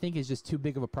that, I think, is just too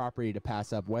big of a property to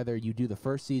pass up. Whether you do the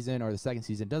first season or the second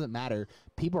season, doesn't matter.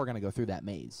 People are going to go through that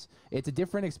maze. It's a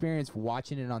different experience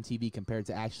watching it on TV compared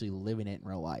to actually living it in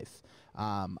real life.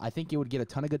 I think it would get a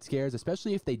ton of good scares,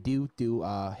 especially if they do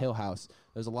Hill House.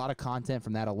 There's a lot of content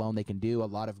from that alone they can do, a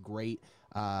lot of great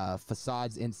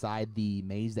facades inside the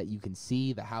maze that you can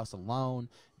see, the house alone,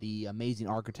 the amazing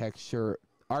architectural,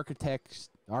 I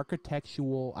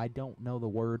don't know the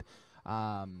word,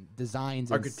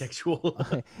 designs architectural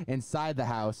inside the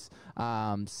house.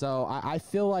 So I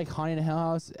feel like Haunting a Hill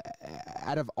House,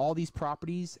 out of all these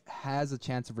properties, has a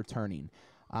chance of returning.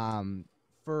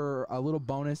 For a little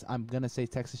bonus, I'm gonna say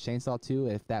Texas Chainsaw 2.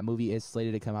 If that movie is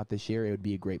slated to come out this year, it would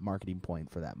be a great marketing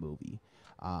point for that movie.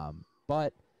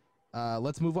 But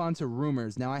let's move on to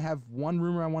rumors. Now, I have one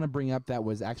rumor I want to bring up that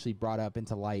was actually brought up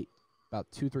into light about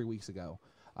 2-3 weeks ago.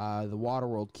 The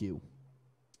Waterworld queue.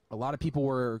 A lot of people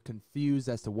were confused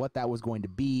as to what that was going to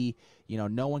be. You know,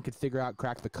 no one could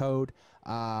crack the code.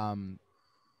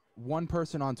 One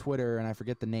person on Twitter, and I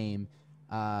forget the name,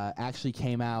 actually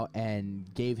came out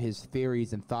and gave his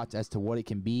theories and thoughts as to what it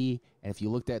can be. And if you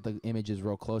looked at the images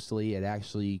real closely, it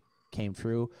actually came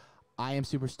true. I am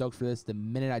super stoked for this. The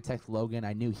minute I texted Logan,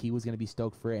 I knew he was going to be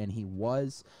stoked for it, and he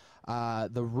was. The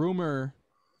rumor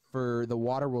for the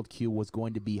Waterworld queue was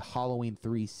going to be Halloween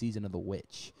 3 Season of the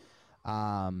Witch.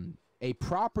 A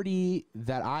property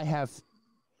that I have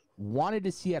wanted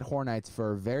to see at Horror Nights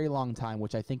for a very long time,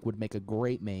 which I think would make a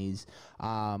great maze.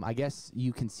 I guess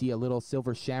you can see a little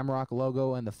silver shamrock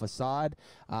logo in the facade,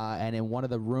 and in one of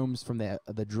the rooms from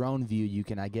the drone view, you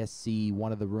can, I guess, see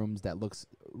one of the rooms that looks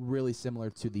really similar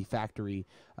to the factory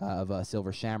of a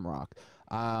silver shamrock.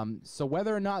 So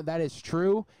whether or not that is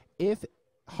true, if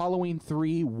Halloween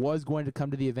 3 was going to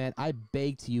come to the event, I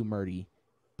beg to you, Murdy,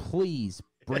 please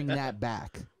bring that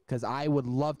back, because I would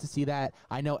love to see that.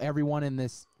 I know everyone in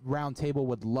this round table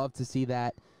would love to see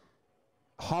that.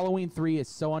 Halloween 3 is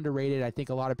so underrated. I think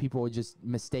a lot of people would just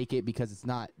mistake it because it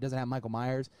doesn't have Michael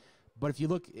Myers. But if you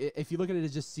look at it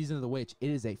as just Season of the Witch, it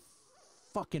is a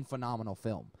fucking phenomenal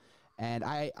film. And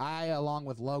I along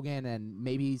with Logan and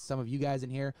maybe some of you guys in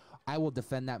here, I will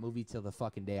defend that movie till the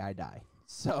fucking day I die.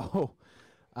 So,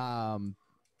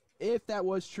 if that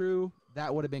was true,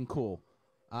 that would have been cool.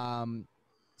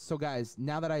 So, guys,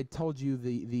 now that I told you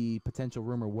the potential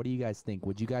rumor, what do you guys think?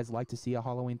 Would you guys like to see a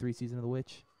Halloween 3 Season of the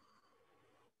Witch?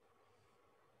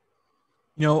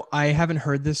 You know, I haven't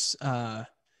heard this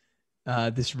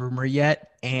this rumor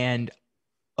yet, and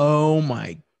oh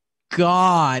my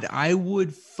God, I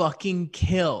would fucking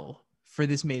kill for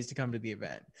this maze to come to the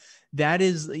event. That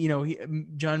is, you know,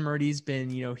 John Murdy's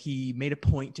been, you know, he made a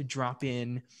point to drop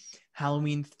in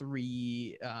Halloween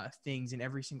 3 things in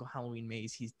every single Halloween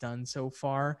maze he's done so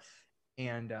far.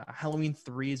 And Halloween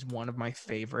 3 is one of my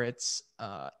favorites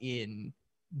in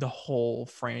the whole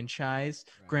franchise.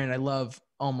 Right. Granted, I love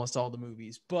almost all the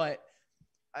movies, but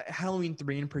Halloween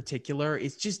 3 in particular,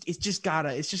 it's just got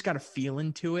a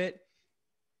feeling to it.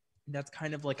 That's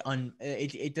kind of like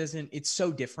it's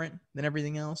so different than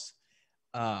everything else.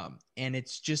 And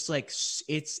it's just like,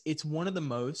 it's one of the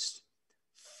most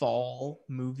fall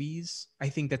movies I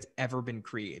think that's ever been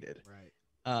created. Right.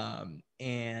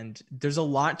 And there's a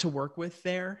lot to work with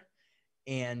there.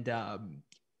 And,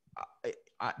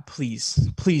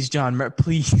 please, John,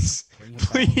 please.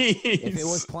 If it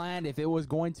was planned, if it was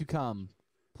going to come,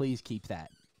 please keep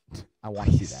that. I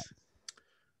want to see that.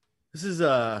 This is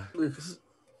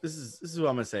what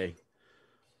I'm gonna say.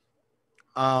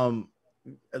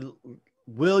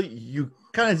 Will, you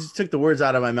kind of just took the words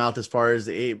out of my mouth as far as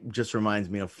it just reminds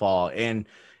me of fall, and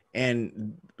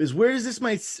as weird as this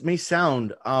may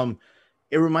sound,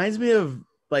 it reminds me of,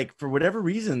 like, for whatever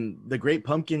reason, The Great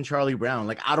Pumpkin, Charlie Brown.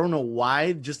 Like, I don't know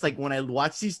why. Just like when I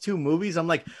watch these two movies, I'm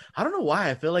like, I don't know why.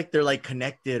 I feel like they're like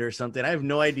connected or something. I have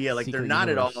no idea. Like, Secret they're not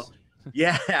universe. at all.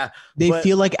 Yeah, They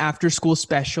feel like after school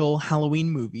special Halloween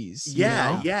movies.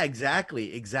 Yeah,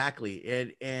 exactly.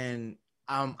 And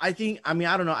I think, I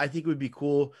don't know. I think it would be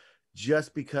cool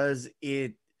just because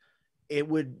it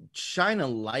would shine a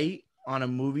light on a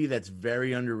movie that's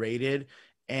very underrated.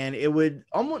 And it would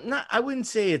almost not, I wouldn't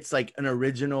say it's like an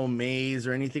original maze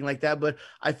or anything like that, but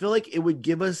I feel like it would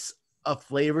give us a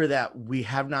flavor that we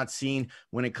have not seen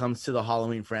when it comes to the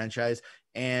Halloween franchise.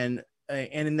 And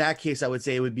in that case, I would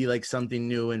say it would be like something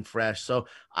new and fresh. So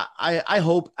I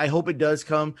hope it does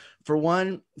come, for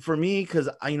one, for me, because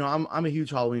I'm a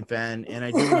huge Halloween fan and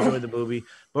I do enjoy the movie.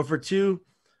 But for two,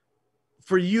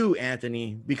 for you,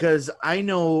 Anthony, because I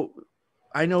know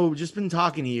just been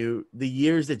talking to you, the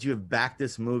years that you have backed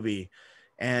this movie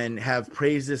and have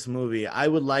praised this movie, I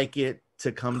would like it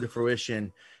to come to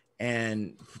fruition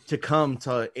and to come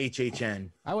to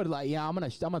HHN. I would like, I'm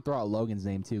gonna throw out Logan's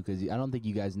name too, because I don't think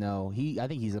you guys know. I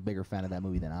think he's a bigger fan of that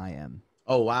movie than I am.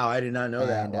 Oh wow, I did not know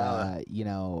that.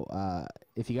 Wow.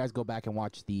 If you guys go back and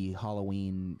watch the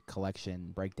Halloween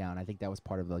collection breakdown, I think that was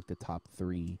part of like the top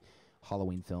 3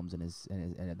 Halloween films and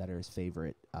that are his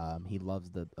favorite. He loves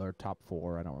or top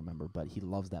 4, I don't remember, but he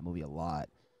loves that movie a lot.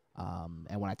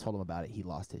 And when I told him about it, he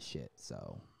lost his shit.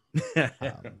 So,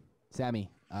 Sammy,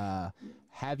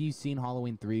 have you seen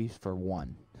Halloween 3 for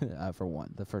one?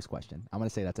 The first question. I'm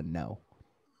gonna say that's a no.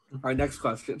 All right, next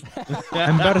question.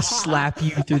 I'm about to slap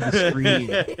you through the screen.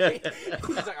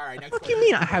 He's like, all right, next What do you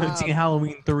mean I haven't seen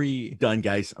Halloween 3? Done,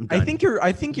 guys. I'm done. I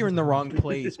think you're in the wrong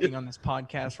place being on this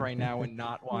podcast right now and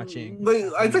not watching. Wait,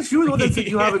 I thought you were the one that said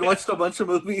you haven't watched a bunch of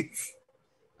movies.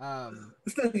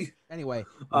 Anyway,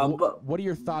 but what are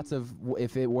your thoughts of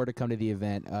if it were to come to the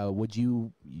event? Would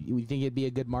you think it'd be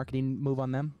a good marketing move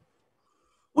on them?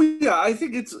 Well, yeah, I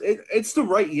think it's the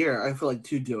right year, I feel like,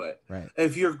 to do it. Right.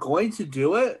 If you're going to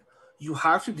do it, you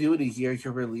have to do it a year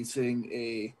you're releasing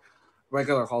a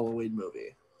regular Halloween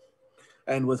movie.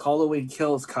 And with Halloween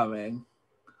Kills coming,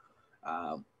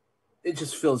 it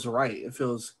just feels right. It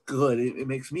feels good. It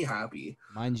makes me happy.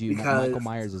 Mind you, Michael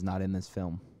Myers is not in this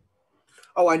film.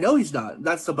 Oh, I know he's not.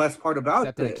 That's the best part about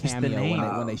it. Except in a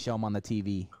cameo when they show him on the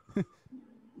TV.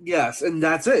 Yes, and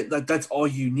that's it. That's all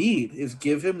you need is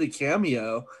give him the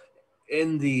cameo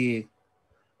in the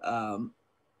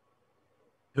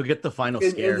he'll get the final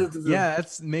scare. Yeah,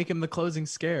 let's make him the closing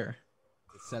scare.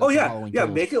 Oh yeah,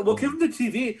 make it. We'll give him the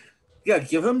TV. Yeah,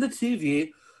 give him the TV.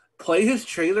 Play his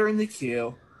trailer in the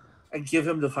queue, and give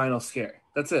him the final scare.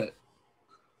 That's it.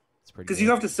 Because you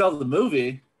have to sell the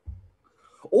movie.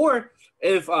 Or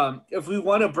if we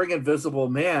want to bring Invisible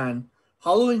Man,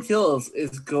 Halloween Kills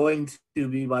is going to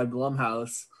be by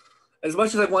Blumhouse. As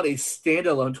much as I want a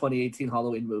standalone 2018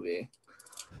 Halloween movie,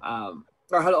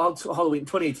 or Halloween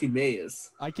 2018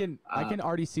 Maze. I can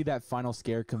already see that final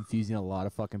scare confusing a lot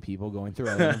of fucking people going through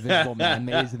an Invisible Man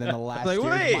maze, and then the last scare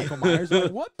Michael Myers.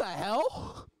 Like, what the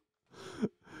hell?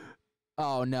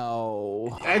 Oh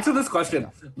no! Answer this question.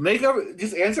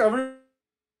 Just answer every.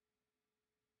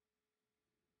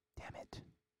 Damn it!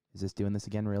 Is this doing this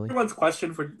again? Really? Everyone's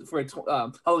question for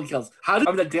Halloween Kills. How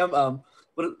did the damn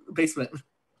basement?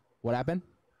 What happened?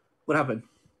 What happened?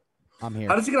 I'm here.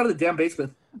 How did you get out of the damn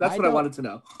basement? That's what I wanted to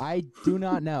know. I do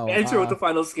not know. Answer with the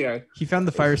final scare. He found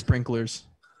the fire sprinklers.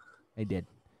 They did.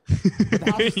 But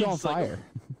the house is still on fire.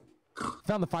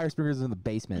 Found the fire sprinklers in the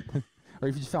basement, or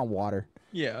if you just found water.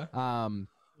 Yeah.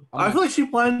 I feel like she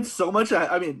planned so much.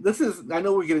 I mean, this is. I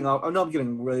know we're getting off. I know I'm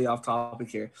getting really off topic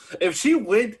here. If she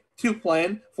went to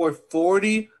plan for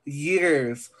 40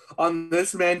 years on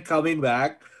this man coming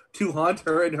back to haunt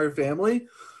her and her family,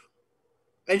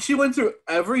 and she went through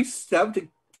every step to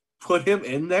put him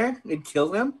in there and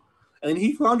kill him, and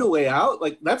he found a way out,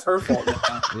 like that's her fault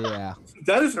now. Yeah.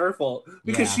 That is her fault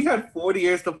because Yeah. she had 40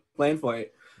 years to plan for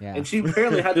it. Yeah. And she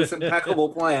apparently had this impeccable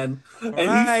plan. All And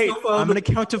right, he still found I'm gonna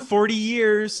count to 40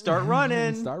 years. Start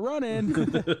running. Start running.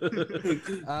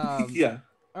 yeah.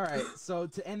 All right. So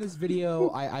to end this video,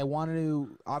 I wanted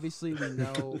to obviously we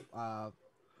know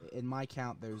in my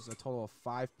count there's a total of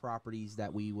 5 properties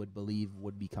that we would believe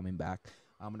would be coming back.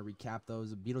 I'm gonna recap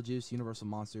those: Beetlejuice, Universal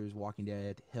Monsters, Walking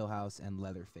Dead, Hill House, and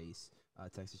Leatherface.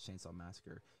 Texas Chainsaw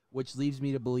Massacre, which leaves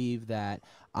me to believe that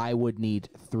I would need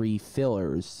 3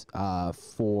 fillers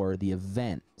for the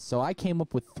event. So I came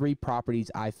up with 3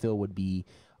 properties I feel would be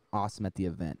awesome at the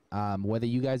event. Whether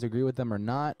you guys agree with them or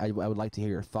not, I would like to hear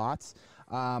your thoughts.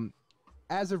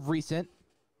 As of recent,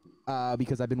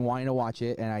 because I've been wanting to watch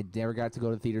it, and I never got to go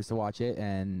to the theaters to watch it,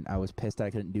 and I was pissed that I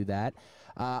couldn't do that.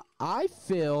 I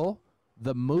feel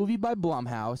the movie by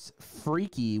Blumhouse,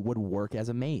 Freaky, would work as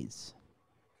a maze.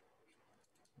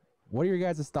 What are your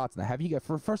guys' thoughts on that? Have you got,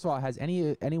 first of all, has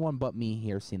anyone but me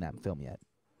here seen that film yet?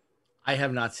 I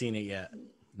have not seen it yet.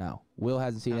 No. Will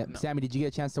hasn't seen it. No. Sammy, did you get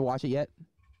a chance to watch it yet?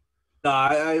 No,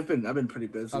 I've been pretty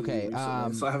busy Okay,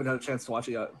 recently, so I haven't had a chance to watch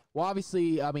it yet. Well,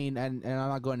 obviously, I mean, and I'm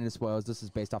not going into spoilers. This is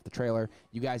based off the trailer.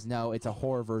 You guys know it's a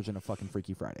horror version of fucking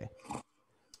Freaky Friday.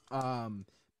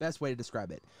 Best way to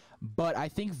describe it. But I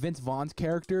think Vince Vaughn's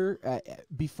character,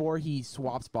 before he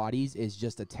swaps bodies, is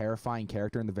just a terrifying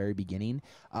character in the very beginning.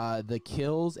 The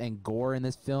kills and gore in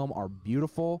this film are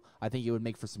beautiful. I think it would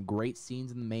make for some great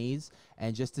scenes in the maze.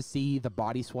 And just to see the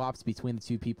body swaps between the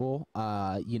 2 people,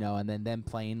 you know, and then them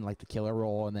playing like the killer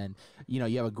role, and then, you know,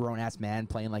 you have a grown-ass man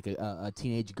playing like a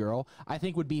teenage girl, I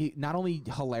think would be not only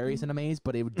hilarious in a maze,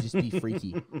 but it would just be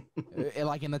freaky.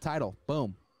 Like in the title.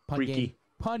 Boom. Pun Freaky. game.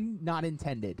 Pun not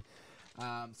intended.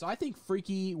 So I think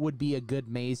Freaky would be a good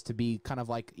maze to be kind of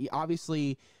like,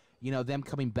 obviously, you know, them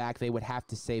coming back, they would have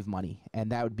to save money.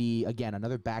 And that would be, again,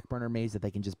 another back burner maze that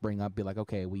they can just bring up, be like,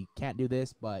 okay, we can't do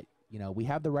this, but, you know, we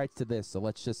have the rights to this, so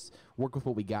let's just work with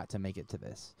what we got to make it to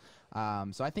this.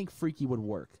 So I think Freaky would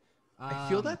work. I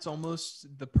feel that's almost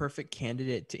the perfect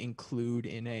candidate to include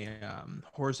in a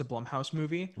Horrors of Blumhouse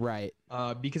movie, right.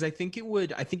 Because I think it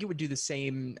would do the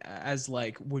same as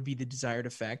like would be the desired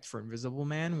effect for Invisible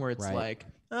Man, where it's Right. like,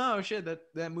 oh shit,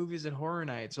 that movie's at Horror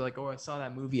Nights, or like, oh, I saw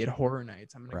that movie at Horror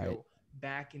Nights, I'm gonna Right. go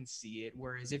back and see it.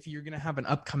 Whereas if you're gonna have an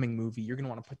upcoming movie, you're gonna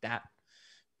want to put that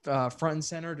front and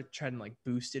center to try and like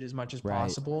boost it as much as Right.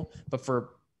 possible. But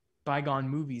for bygone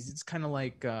movies, it's kind of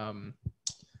like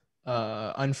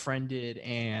Unfriended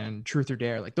and Truth or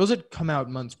Dare, like those had come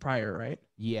out months prior, right?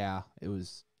 Yeah, it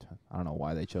was. I don't know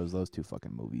why they chose those 2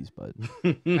 fucking movies, but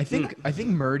I think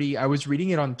Murdy, I was reading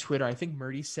it on Twitter, I think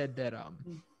Murdy said that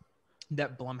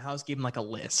that Blumhouse gave him like a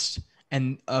list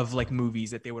and of like movies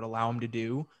that they would allow him to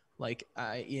do, like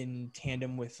in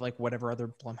tandem with like whatever other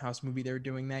Blumhouse movie they were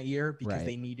doing that year, because Right.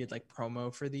 they needed like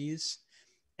promo for these.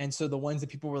 And so the ones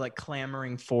that people were like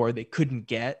clamoring for, they couldn't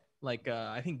get. Like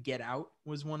I think Get Out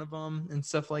was one of them and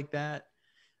stuff like that.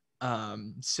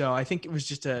 So I think it was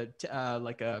just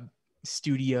like a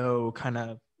studio kind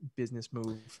of business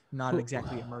move, not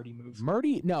exactly a Murdy move.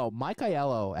 Mike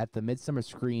Aiello at the Midsummer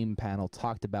Scream panel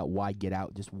talked about why Get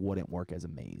Out just wouldn't work as a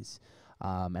maze.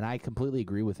 And I completely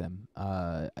agree with him.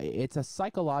 It's a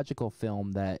psychological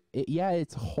film that,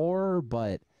 it's horror,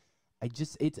 but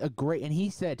it's a great, and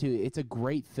he said too, it's a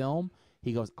great film.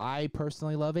 He goes, I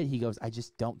personally love it. He goes, I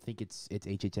just don't think it's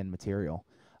HHN material.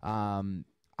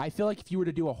 I feel like if you were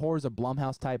to do a Horrors of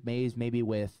Blumhouse type maze, maybe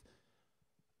with,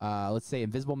 let's say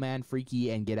Invisible Man,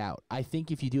 Freaky, and Get Out. I think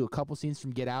if you do a couple scenes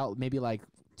from Get Out, maybe like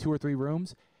 2 or 3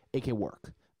 rooms, it can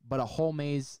work. But a whole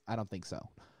maze, I don't think so.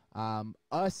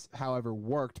 Us, however,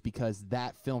 worked because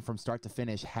that film from start to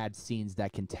finish had scenes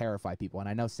that can terrify people. And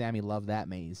I know Sammy loved that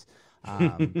maze.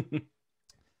 Sammy,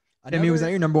 was that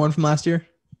your number 1 from last year?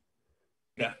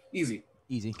 Yeah, easy.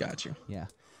 Got you. Yeah.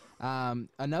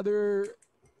 Another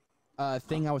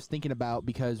thing I was thinking about,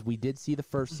 because we did see the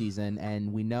first season,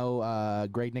 and we know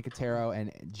Greg Nicotero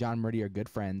and John Murdy are good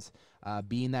friends.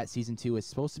 Being that season 2 is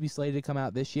supposed to be slated to come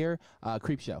out this year,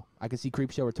 Creepshow. I can see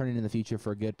Creepshow returning in the future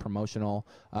for a good promotional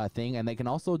thing, and they can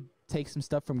also take some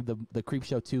stuff from the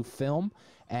Creepshow 2 film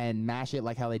and mash it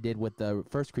like how they did with the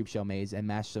first Creepshow maze, and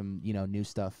mash some new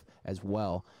stuff as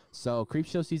well. So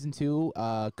Creepshow season 2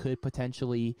 could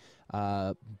potentially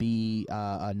be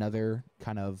another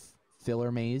kind of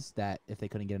filler maze that, if they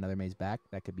couldn't get another maze back,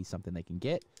 that could be something they can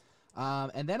get.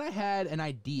 And then I had an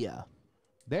idea.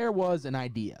 There was an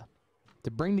idea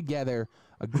to bring together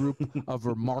a group of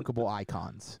remarkable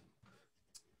icons.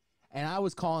 And I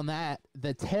was calling that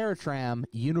the Terratram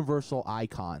Universal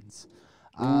Icons.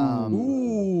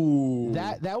 Ooh.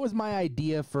 that was my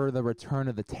idea for the return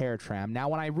of the Terror Tram. Now,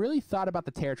 when I really thought about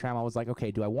the Terror Tram, I was like,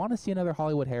 okay, do I want to see another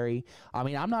Hollywood Harry? I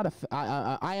mean, I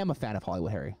am a fan of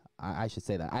Hollywood Harry. I should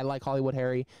say that. I like Hollywood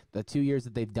Harry. The 2 years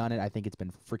that they've done it, I think it's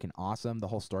been freaking awesome, the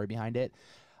whole story behind it.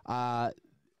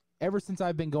 Ever since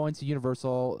I've been going to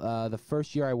Universal, the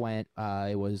first year I went,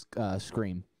 it was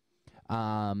Scream.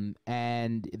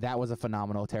 And that was a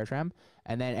phenomenal Terror Tram.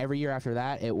 And then every year after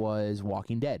that, it was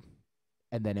Walking Dead.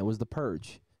 And then it was The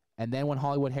Purge. And then when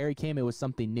Hollywood Harry came, it was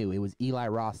something new. It was Eli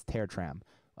Roth's Terror Tram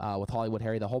with Hollywood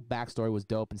Harry. The whole backstory was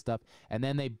dope and stuff. And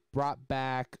then they brought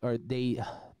back, or they...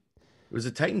 It was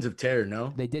the Titans of Terror,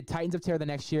 no? They did Titans of Terror the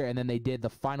next year, and then they did the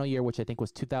final year, which I think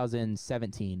was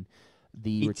 2017,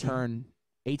 the 18. return...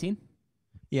 18?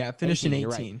 Yeah, it finished in 18.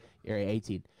 You're right. You're right,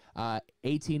 18.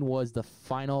 18 was the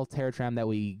final Terror Tram that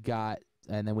we got,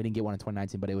 and then we didn't get one in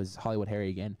 2019, but it was Hollywood Harry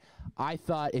again. I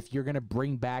thought if you're going to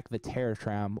bring back the Terror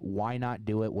Tram, why not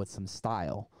do it with some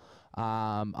style?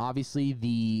 Obviously,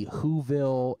 the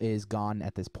Whoville is gone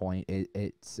at this point.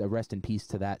 It's a rest in peace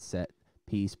to that set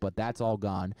piece, but that's all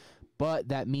gone. But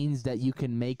that means that you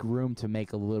can make room to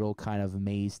make a little kind of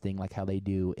maze thing like how they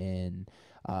do in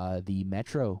the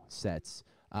Metro sets.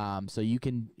 So you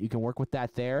can work with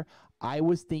that there. I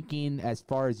was thinking as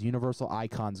far as Universal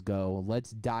icons go, let's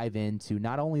dive into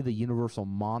not only the Universal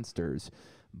monsters,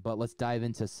 but let's dive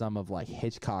into some of like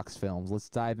Hitchcock's films. Let's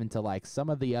dive into like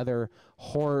some of the other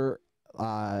horror,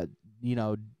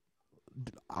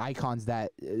 icons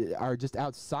that are just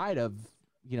outside of,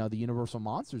 the Universal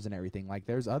monsters and everything. Like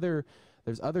there's other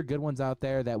good ones out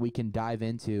there that we can dive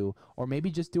into, or maybe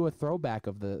just do a throwback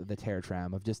of the Terror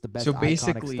Tram of just the best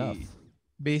iconic stuff.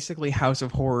 Basically House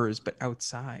of Horrors, but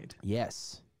outside.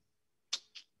 Yes.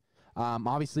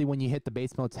 Obviously, when you hit the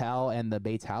Bates Motel and the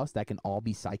Bates house, that can all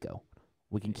be Psycho.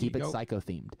 We can keep it Psycho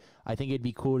themed. I think it'd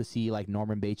be cool to see like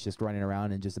Norman Bates just running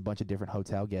around and just a bunch of different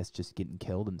hotel guests just getting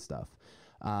killed and stuff.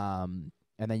 And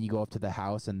then you go up to the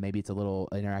house and maybe it's a little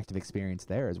interactive experience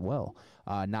there as well,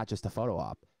 not just a photo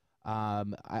op.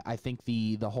 I think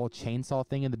the whole chainsaw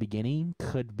thing in the beginning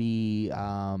could be.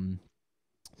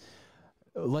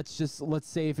 Let's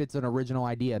say if it's an original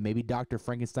idea, maybe Dr.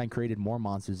 Frankenstein created more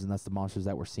monsters and that's the monsters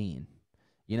that we're seeing.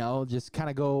 Just kind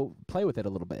of go play with it a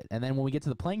little bit. And then when we get to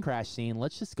the plane crash scene,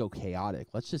 let's just go chaotic.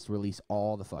 Let's just release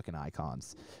all the fucking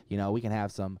icons. We can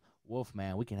have some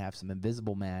Wolfman. We can have some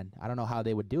Invisible Man. I don't know how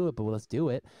they would do it, but let's do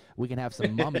it. We can have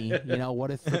some Mummy.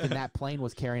 What if freaking that plane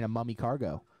was carrying a mummy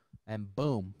cargo? And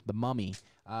boom, the Mummy.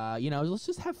 Let's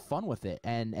just have fun with it.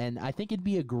 And I think it'd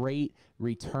be a great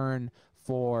return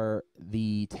for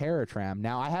the Terror Tram.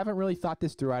 Now, I haven't really thought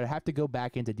this through. I'd have to go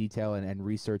back into detail and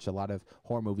research a lot of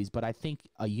horror movies, but I think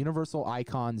a Universal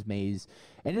Icons maze,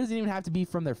 and it doesn't even have to be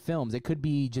from their films. It could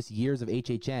be just years of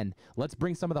HHN. Let's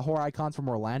bring some of the horror icons from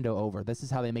Orlando over. This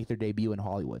is how they make their debut in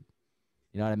Hollywood.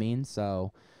 You know what I mean?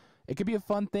 So it could be a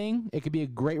fun thing. It could be a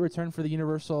great return for the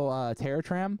Universal Terror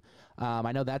Tram.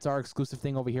 I know that's our exclusive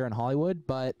thing over here in Hollywood,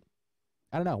 but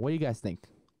I don't know. What do you guys think?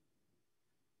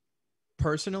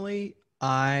 Personally,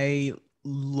 I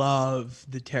love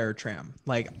the Terror Tram.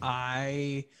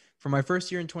 For my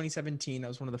first year in 2017, that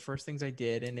was one of the first things I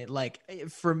did.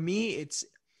 And for me,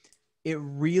 it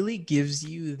really gives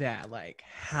you that like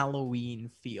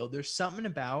Halloween feel. There's something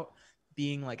about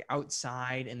being like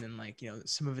outside and then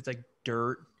some of it's like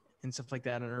dirt and stuff like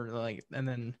that. And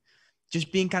then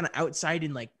just being kind of outside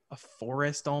in like a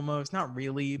forest almost, not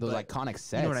really. Those but iconic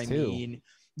sets, you know what I mean?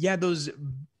 Yeah.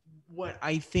 What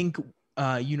I think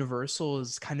Universal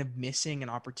is kind of missing an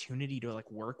opportunity to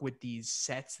like work with these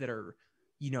sets that are,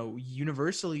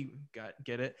 universally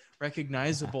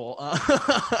recognizable,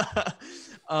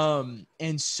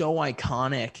 and so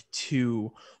iconic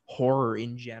to horror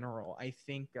in general. I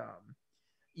think,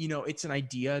 it's an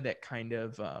idea that kind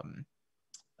of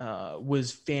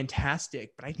was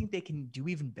fantastic, but I think they can do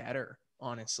even better,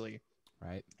 honestly.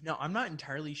 Right. Now, I'm not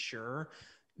entirely sure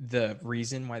the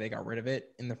reason why they got rid of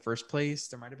it in the first place.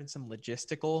 There might have been some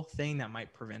logistical thing that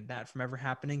might prevent that from ever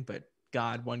happening, but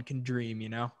God, one can dream,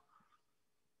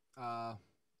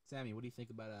 Sammy, what do you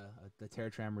think about the Terror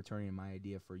Tram returning my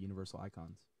idea for Universal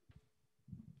Icons?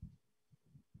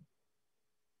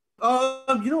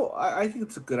 I think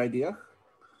it's a good idea.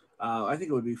 I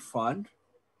think it would be fun.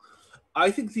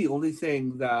 I think the only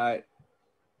thing that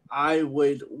I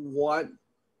would want,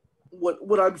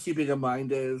 what I'm keeping in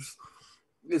mind is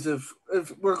if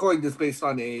we're going this based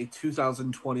on a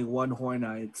 2021 Horror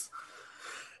Nights,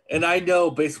 and I know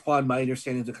based upon my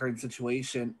understanding of the current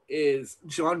situation is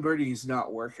John Birdie's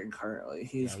not working currently.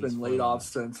 He's been laid off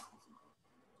since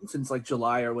like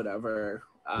July or whatever.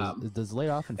 Does laid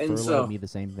off and furlough mean the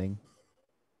same thing?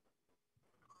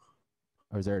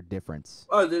 or is there a difference?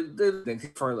 Oh,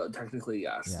 furloughed, technically,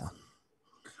 yes. Yeah.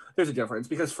 There's a difference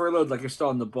because furloughed, like, you're still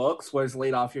on the books, whereas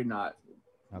laid off, you're not.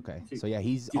 Okay. So yeah,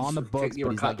 he's You on the just- books, you but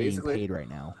were he's cut, not getting basically. paid right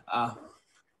now.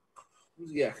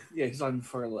 Yeah, he's on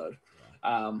furloughed.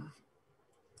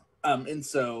 And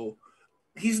so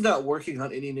he's not working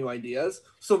on any new ideas.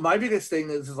 So my biggest thing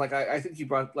is like I think you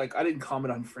brought, like, I didn't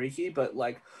comment on Freaky, but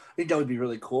like I think that would be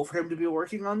really cool for him to be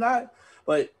working on that.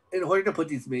 But in order to put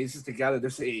these mazes together,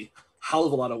 there's a hell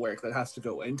of a lot of work that has to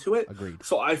go into it. Agreed.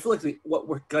 So I feel like what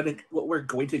we're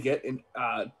going to get in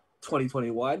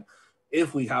 2021,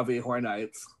 if we have a Horror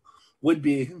Nights, would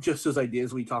be just those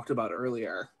ideas we talked about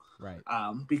earlier. Right.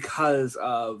 Because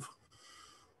of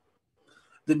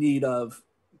the need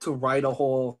to write a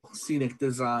whole scenic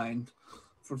design,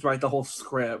 to write the whole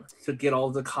script, to get all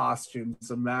the costumes,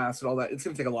 the masks, and all that. It's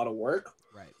going to take a lot of work.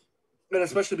 Right. And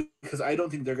especially because I don't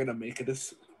think they're going to make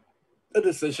a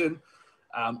decision,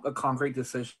 a concrete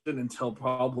decision, until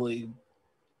probably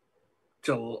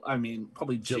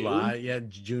probably July. June. Yeah,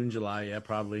 June, July. Yeah,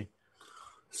 probably.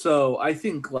 So I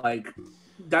think, like,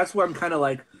 that's where I'm kind of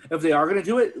like, if they are going to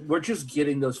do it, we're just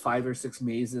getting those 5 or 6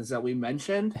 mazes that we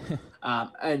mentioned.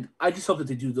 And I just hope that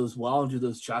they do those well and do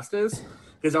those justice,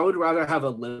 because I would rather have a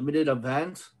limited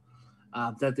event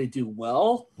that they do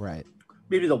well. Right.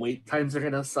 Maybe the wait times are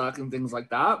going to suck and things like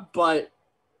that. But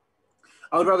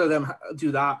I would rather them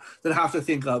do that than have to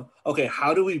think of, okay,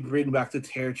 how do we bring back the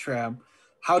Tear Tram?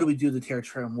 How do we do the Tear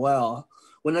Tram well?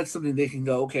 When that's something they can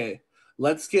go, okay,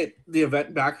 let's get the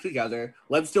event back together.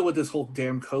 Let's deal with this whole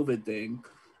damn COVID thing,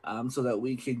 so that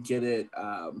we can get it.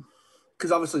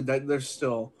 Because obviously they're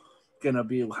still gonna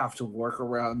have to work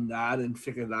around that and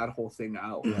figure that whole thing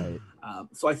out. Right.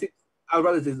 So I think I would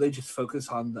rather they just focus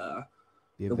on the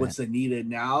what's needed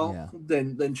now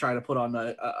than try to put on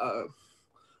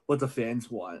what the fans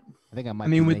want. I think I might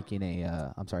be making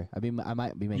a. I'm sorry. I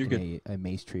might be making a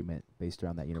maze treatment based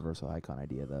around that Universal Icon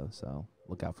idea, though. So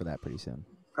look out for that pretty soon.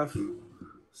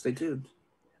 Stay tuned.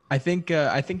 I think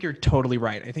you're totally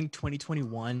right. I think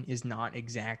 2021 is not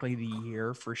exactly the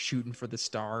year for shooting for the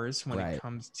stars when it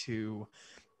comes to,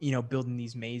 building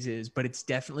these mazes, but it's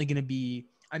definitely going to be.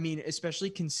 I mean, especially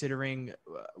considering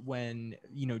when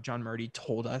John Murdy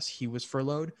told us he was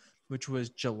furloughed, which was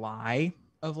July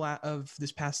of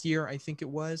this past year, I think it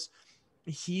was.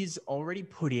 He's already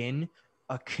put in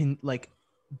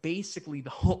basically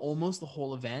almost the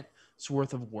whole event's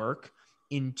worth of work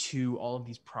into all of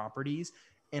these properties,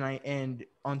 and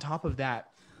on top of that,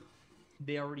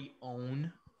 they already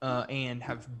own and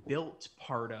have built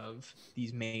part of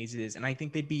these mazes, and I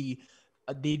think they'd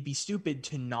be stupid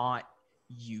to not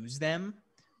use them,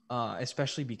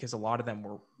 especially because a lot of them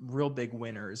were real big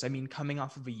winners. I mean, coming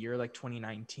off of a year like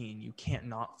 2019, you can't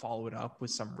not follow it up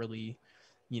with some really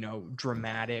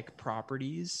dramatic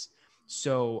properties.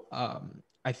 So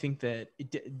I think that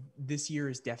this year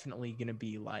is definitely going to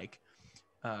be like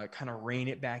kind of rein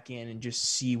it back in and just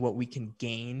see what we can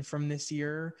gain from this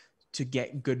year to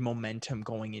get good momentum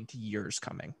going into years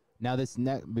coming. Now,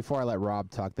 before I let Rob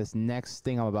talk, this next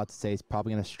thing I'm about to say is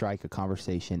probably going to strike a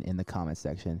conversation in the comment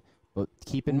section. But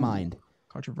keep in mind,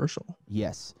 controversial.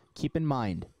 Yes, keep in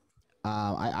mind.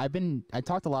 I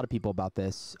talked to a lot of people about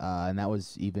this, and that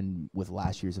was even with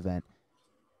last year's event.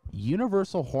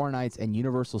 Universal Horror Nights and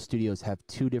Universal Studios have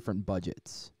 2 different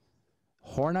budgets.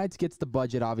 Horror Nights gets the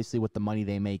budget, obviously, with the money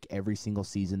they make every single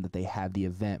season that they have the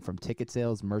event, from ticket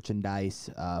sales, merchandise,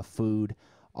 food,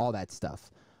 all that stuff.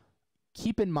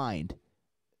 Keep in mind,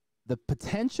 the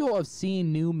potential of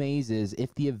seeing new mazes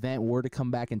if the event were to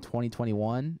come back in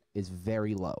 2021 is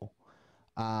very low.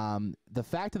 The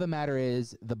fact of the matter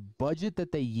is, the budget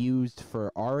that they used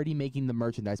for already making the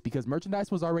merchandise, because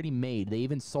merchandise was already made, they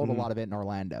even sold a lot of it in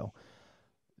Orlando.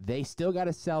 They still got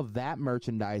to sell that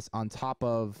merchandise on top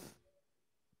of,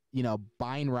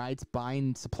 buying rights,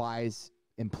 buying supplies,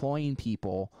 employing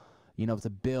people, to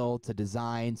build, to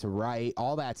design, to write,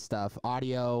 all that stuff,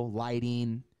 audio,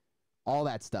 lighting, all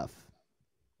that stuff.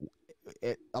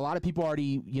 A lot of people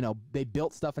already, they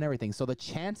built stuff and everything. So the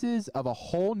chances of a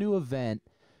whole new event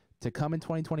to come in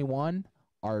 2021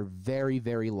 are very,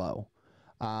 very low.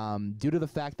 Due to the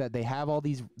fact that they have all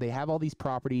these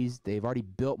properties, they've already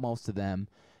built most of them,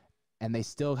 and they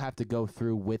still have to go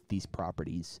through with these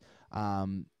properties.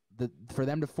 For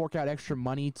them to fork out extra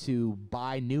money to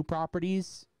buy new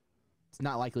properties, it's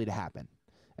not likely to happen.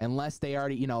 Unless they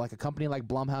already, like a company like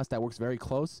Blumhouse that works very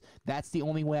close, that's the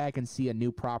only way I can see a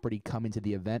new property come into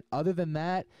the event. Other than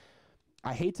that,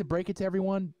 I hate to break it to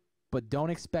everyone, but don't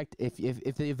expect, if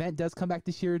the event does come back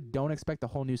this year, don't expect a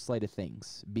whole new slate of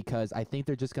things, because I think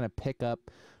they're just going to pick up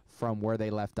from where they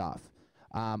left off.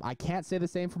 I can't say the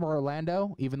same from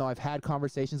Orlando, even though I've had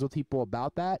conversations with people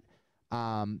about that.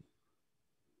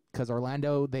 Because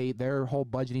Orlando, their whole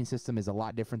budgeting system is a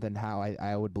lot different than how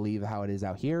I would believe how it is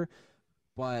out here.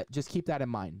 But just keep that in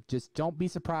mind. Just don't be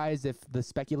surprised if the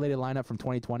speculated lineup from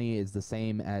 2020 is the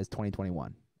same as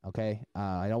 2021. Okay?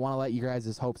 I don't want to let you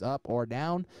guys' hopes up or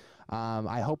down.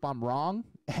 I hope I'm wrong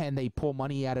and they pull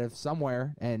money out of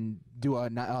somewhere and do a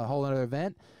whole other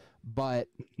event. But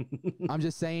I'm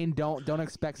just saying, don't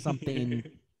expect something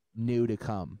new to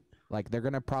come. Like, they're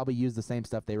going to probably use the same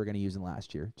stuff they were going to use in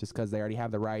last year just because they already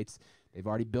have the rights. They've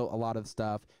already built a lot of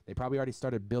stuff. They probably already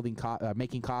started building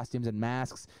making costumes and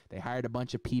masks. They hired a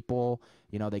bunch of people.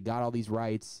 You know, they got all these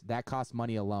rights. That costs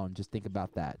money alone. Just think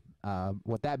about that.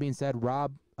 With that being said,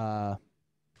 Rob,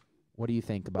 what do you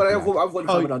think about that? I have one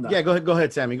comment on that. Yeah, go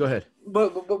ahead, Sammy. Go ahead.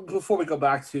 But before we go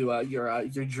back to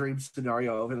your dream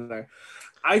scenario over there,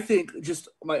 I think just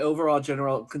my overall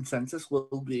general consensus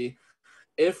will be,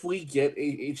 if we get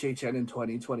a HHN in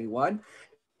 2021,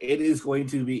 it is going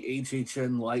to be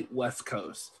HHN Light West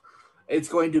Coast. It's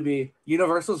going to be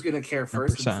Universal's going to care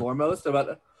first 100%. and foremost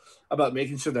about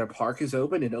making sure their park is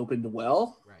open and opened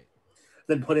well, Right.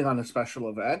 than putting on a special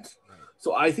event. Right.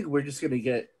 So I think we're just going to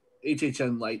get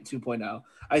HHN Light 2.0.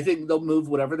 I think they'll move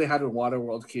whatever they had in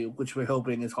Waterworld Cube, which we're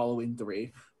hoping is Halloween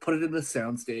 3, put it in a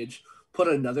soundstage, put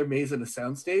another maze in a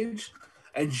soundstage,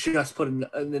 and just and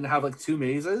then have like 2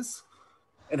 mazes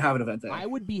and have an event there. I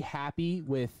would be happy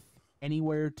with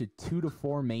anywhere to 2 to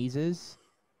 4 mazes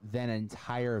than an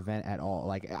entire event at all.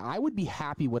 Like, I would be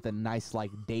happy with a nice,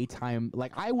 like, daytime.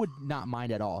 Like, I would not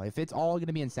mind at all. If it's all going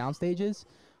to be in sound stages,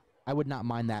 I would not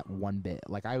mind that one bit.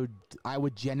 Like, I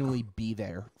would genuinely be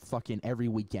there fucking every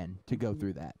weekend to go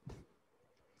through that.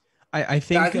 I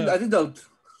think I think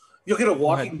you'll get a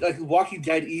Walking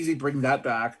Dead easy. Bring that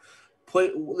back.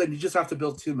 Then you just have to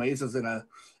build 2 mazes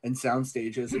in sound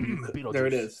stages, and there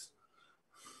it is.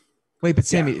 Wait, but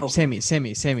Sammy,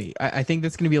 Yeah. I think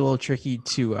that's going to be a little tricky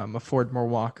to afford more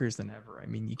walkers than ever. I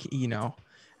mean, you know,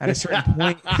 at a certain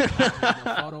point.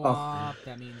 Photo op,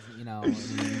 that means, you know,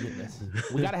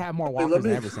 we got to have more walkers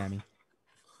than ever, Sammy.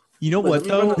 You know what,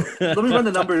 though? Let me run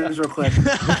the numbers real quick.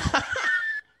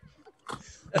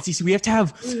 Let's see. So we have to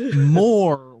have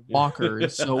more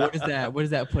walkers. So what does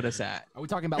that put us at? Are we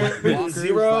talking about like walkers,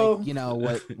 0? like, you know,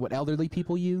 what elderly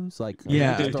people use? Like,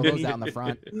 Yeah. just throw those out in the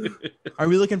front. Are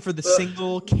we looking for the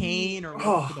single cane or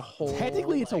for the whole?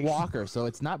 Technically, it's a walker, so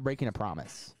it's not breaking a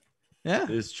promise. Yeah.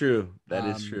 It's true. That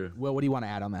is true. Will, what do you want to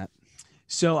add on that?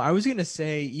 So I was gonna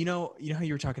say, you know how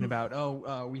you were talking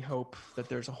about, we hope that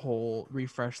there's a whole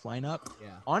refreshed lineup. Yeah.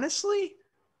 Honestly,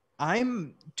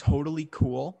 I'm totally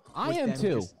cool. I am them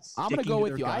too. just I'm gonna sticking go to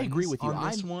with their you. I agree guns with you.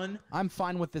 on this one I'm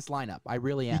fine with this lineup. I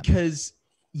really am. because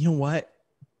you know what,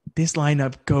 this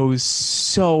lineup goes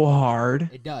so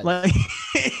hard. It does. Like,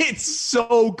 it's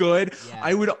so good. Yeah.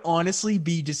 I would honestly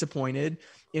be disappointed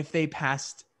if they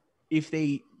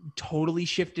totally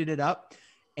shifted it up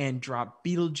and dropped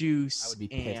Beetlejuice. I would be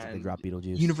pissed if they dropped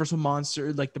Beetlejuice. Universal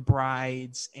Monster, like the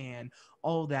Brides and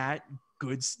all that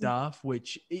good stuff,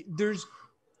 which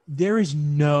there is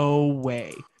no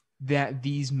way that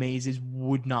these mazes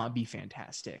would not be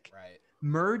fantastic. Right.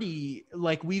 Murdy,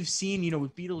 like we've seen, you know,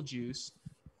 with Beetlejuice,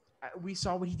 we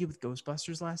saw what he did with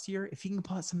Ghostbusters last year. If he can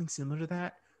pull out something similar to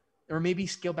that, or maybe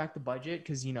scale back the budget,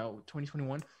 because, you know,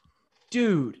 2021,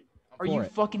 dude, are you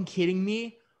fucking kidding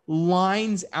me?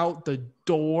 Lines out the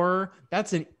door.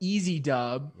 That's an easy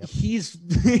dub. Yep.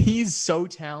 He's so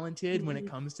talented when it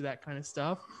comes to that kind of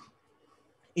stuff.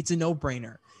 It's a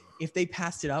no-brainer. If they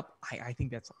passed it up, I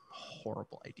think that's a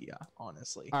horrible idea,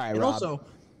 honestly. All right, and Rob. also,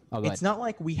 it's not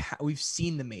like we've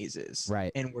seen the mazes,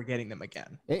 right? And we're getting them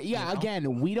again.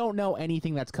 Again, we don't know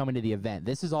anything that's coming to the event.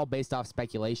 This is all based off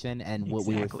speculation and what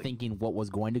we were thinking what was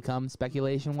going to come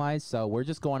speculation-wise. So we're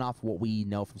just going off what we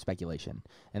know from speculation,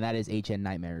 and that is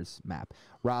HNNightmares map.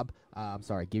 Rob, I'm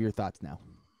sorry. Give your thoughts now.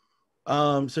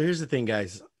 So here's the thing,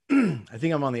 guys. I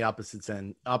think I'm on the opposite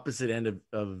end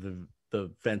of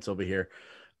the fence over here.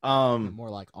 More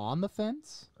like on the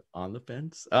fence. On the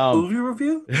fence. Movie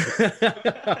review.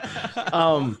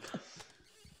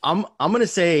 I'm gonna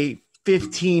say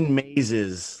 15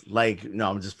 mazes. Like,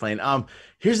 no, I'm just playing.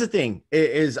 Here's the thing: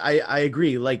 is I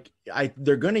agree. Like,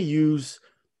 they're gonna use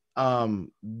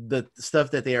the stuff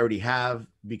that they already have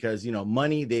because, you know,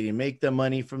 money. They didn't make the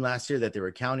money from last year that they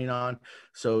were counting on,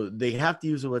 so they have to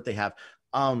use what they have.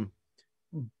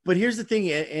 But here's the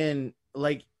thing, and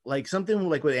like something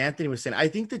like what Anthony was saying, I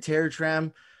think the Terror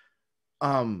Tram,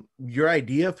 your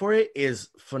idea for it is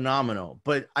phenomenal,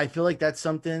 but I feel like that's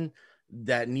something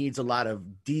that needs a lot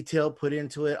of detail put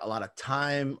into it, a lot of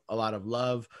time, a lot of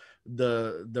love,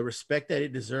 the respect that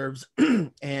it deserves.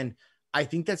 And I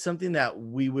think that's something that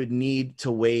we would need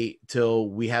to wait till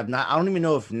we have not. I don't even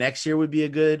know if next year would be a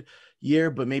good year,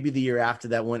 but maybe the year after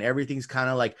that, when everything's kind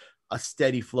of like a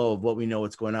steady flow of what we know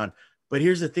what's going on. But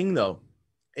here's the thing, though,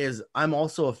 is I'm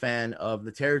also a fan of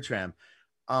the Terror Tram.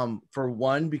 For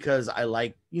one, because I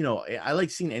like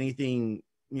seeing anything,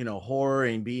 horror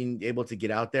and being able to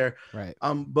get out there. Right.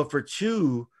 But for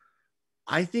two,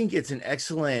 I think it's an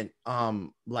excellent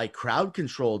like crowd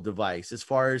control device as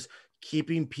far as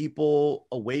keeping people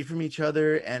away from each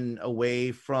other and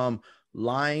away from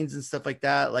lines and stuff like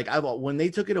that. Like when they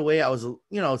took it away, I was,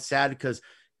 sad because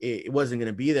it wasn't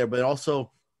going to be there, but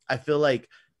also I feel like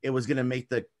it was going to make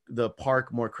the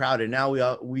park more crowded.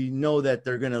 Now we know that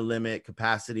they're going to limit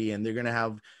capacity and they're going to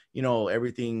have,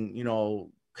 everything,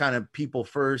 kind of people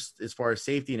first as far as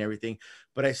safety and everything.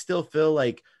 But I still feel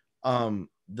like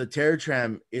the Terror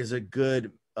Tram is a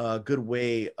good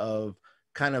way of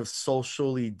kind of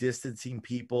socially distancing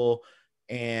people,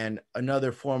 and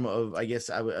another form of, I guess,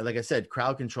 like I said,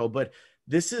 crowd control. But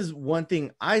this is one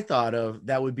thing I thought of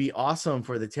that would be awesome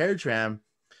for the Terror Tram,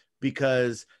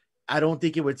 because I don't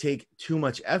think it would take too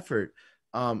much effort.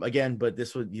 Again, but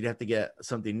you'd have to get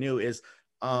something new, is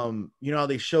how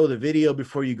they show the video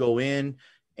before you go in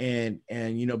and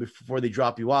before they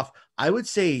drop you off. I would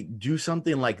say do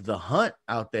something like The Hunt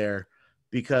out there,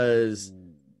 because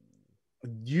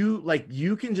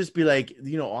you can just be like,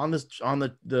 on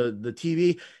the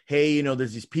TV, hey,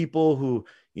 there's these people who,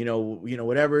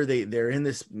 whatever, they're in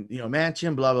this,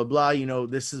 mansion, blah, blah, blah,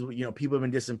 this is, people have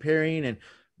been disappearing and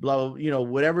blah, blah,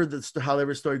 whatever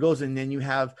however story goes. And then you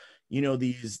have,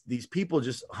 these people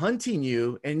just hunting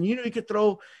you, and, you could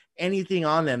throw anything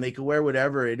on them. They could wear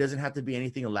whatever. It doesn't have to be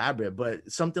anything elaborate,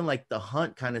 but something like The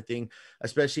Hunt kind of thing,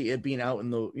 especially it being out in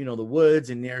the, the woods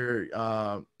and near,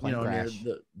 near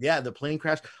the plane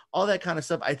crash, all that kind of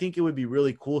stuff. I think it would be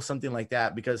really cool, something like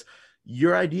that, because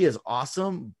your idea is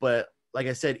awesome. But like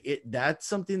I said, that's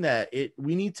something that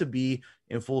we need to be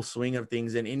in full swing of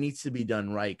things, and it needs to be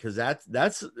done right. Cause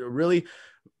that's really,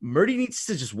 Murdy needs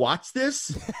to just watch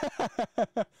this.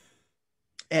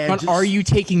 And are you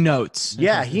taking notes?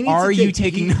 Yeah, he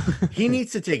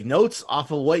needs to take notes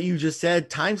off of what you just said.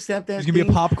 Timestamp that. There's gonna be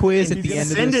a pop quiz at the end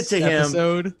send of this it to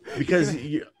episode. him, because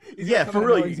for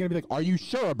real, he's gonna be like, "Are you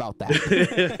sure about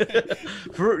that?"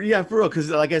 for real, because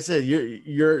like I said,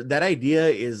 your that idea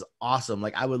is awesome.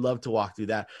 Like I would love to walk through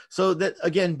that. So that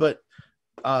again, but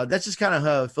that's just kind of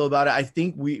how I feel about it. I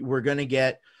think we're gonna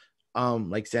get,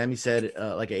 like Sammy said,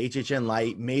 like a HHN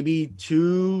light, maybe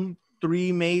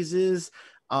 2-3 mazes.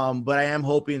 But I am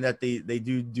hoping that they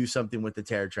do something with the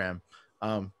Terror Tram.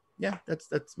 Yeah,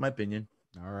 that's my opinion.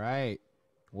 All right.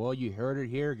 Well, you heard it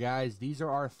here, guys. These are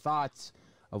our thoughts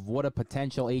of what a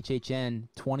potential HHN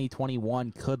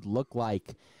 2021 could look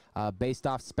like, based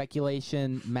off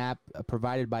speculation map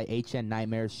provided by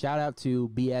HNNightmares. Shout out to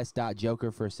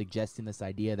bs.joker for suggesting this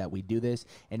idea that we do this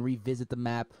and revisit the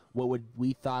map. What would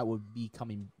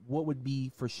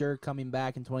be for sure coming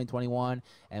back in 2021,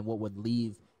 and what would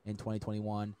leave in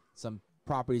 2021, some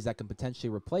properties that can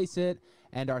potentially replace it,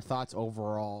 and our thoughts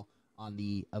overall on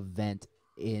the event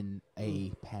in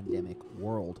a pandemic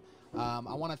world. I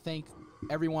want to thank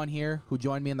everyone here who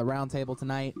joined me in the round table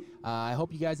tonight. I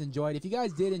hope you guys enjoyed. If you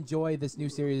guys did enjoy this new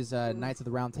series, Knights of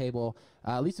the Round Table,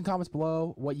 leave some comments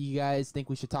below what you guys think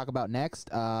we should talk about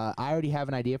next. I already have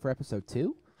an idea for episode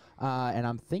 2. And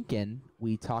I'm thinking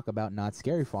we talk about Not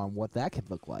Scary Farm, what that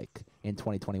could look like in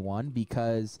 2021,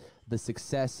 because the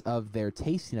success of their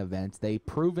tasting events, they've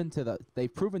proven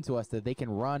to us that they can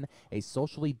run a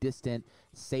socially distant,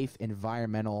 safe,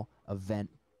 environmental event.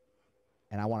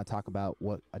 And I want to talk about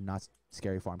what a Not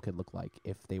Scary Farm could look like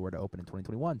if they were to open in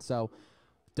 2021. So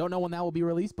don't know when that will be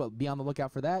released, but be on the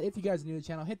lookout for that. If you guys are new to the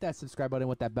channel, hit that subscribe button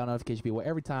with that bell notification bell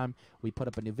every time we put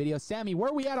up a new video. Sammy, where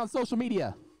are we at on social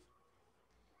media?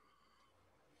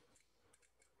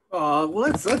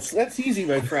 Well, that's easy,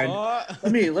 my friend.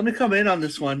 Let me come in on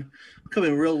this one. Come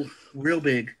in real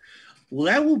big. Well,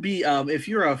 that will be if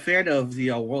you're a fan of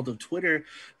the world of Twitter,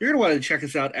 you're gonna want to check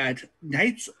us out at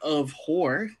Nights of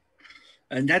Horror,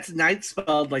 and that's night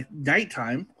spelled like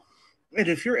nighttime. And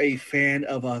if you're a fan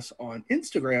of us on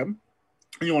Instagram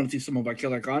and you want to see some of our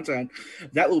killer content,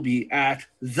 that will be at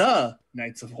the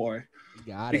Nights of Horror.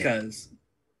 Got it. Because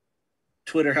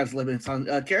Twitter has limits on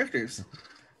characters.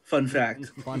 Fun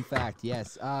fact,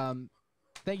 yes.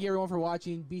 Thank you, everyone, for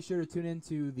watching. Be sure to tune in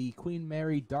to the Queen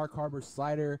Mary Dark Harbor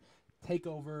Slider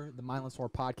Takeover, the Mindless Horror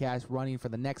podcast, running for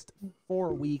the next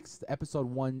 4 weeks. Episode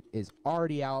 1 is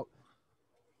already out.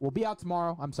 We'll be out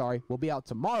tomorrow.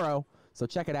 So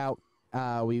check it out.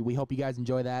 We hope you guys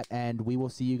enjoy that, and we will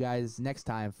see you guys next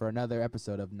time for another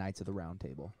episode of Knights of the Round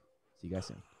Table. See you guys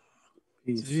soon.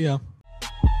 Peace. See ya.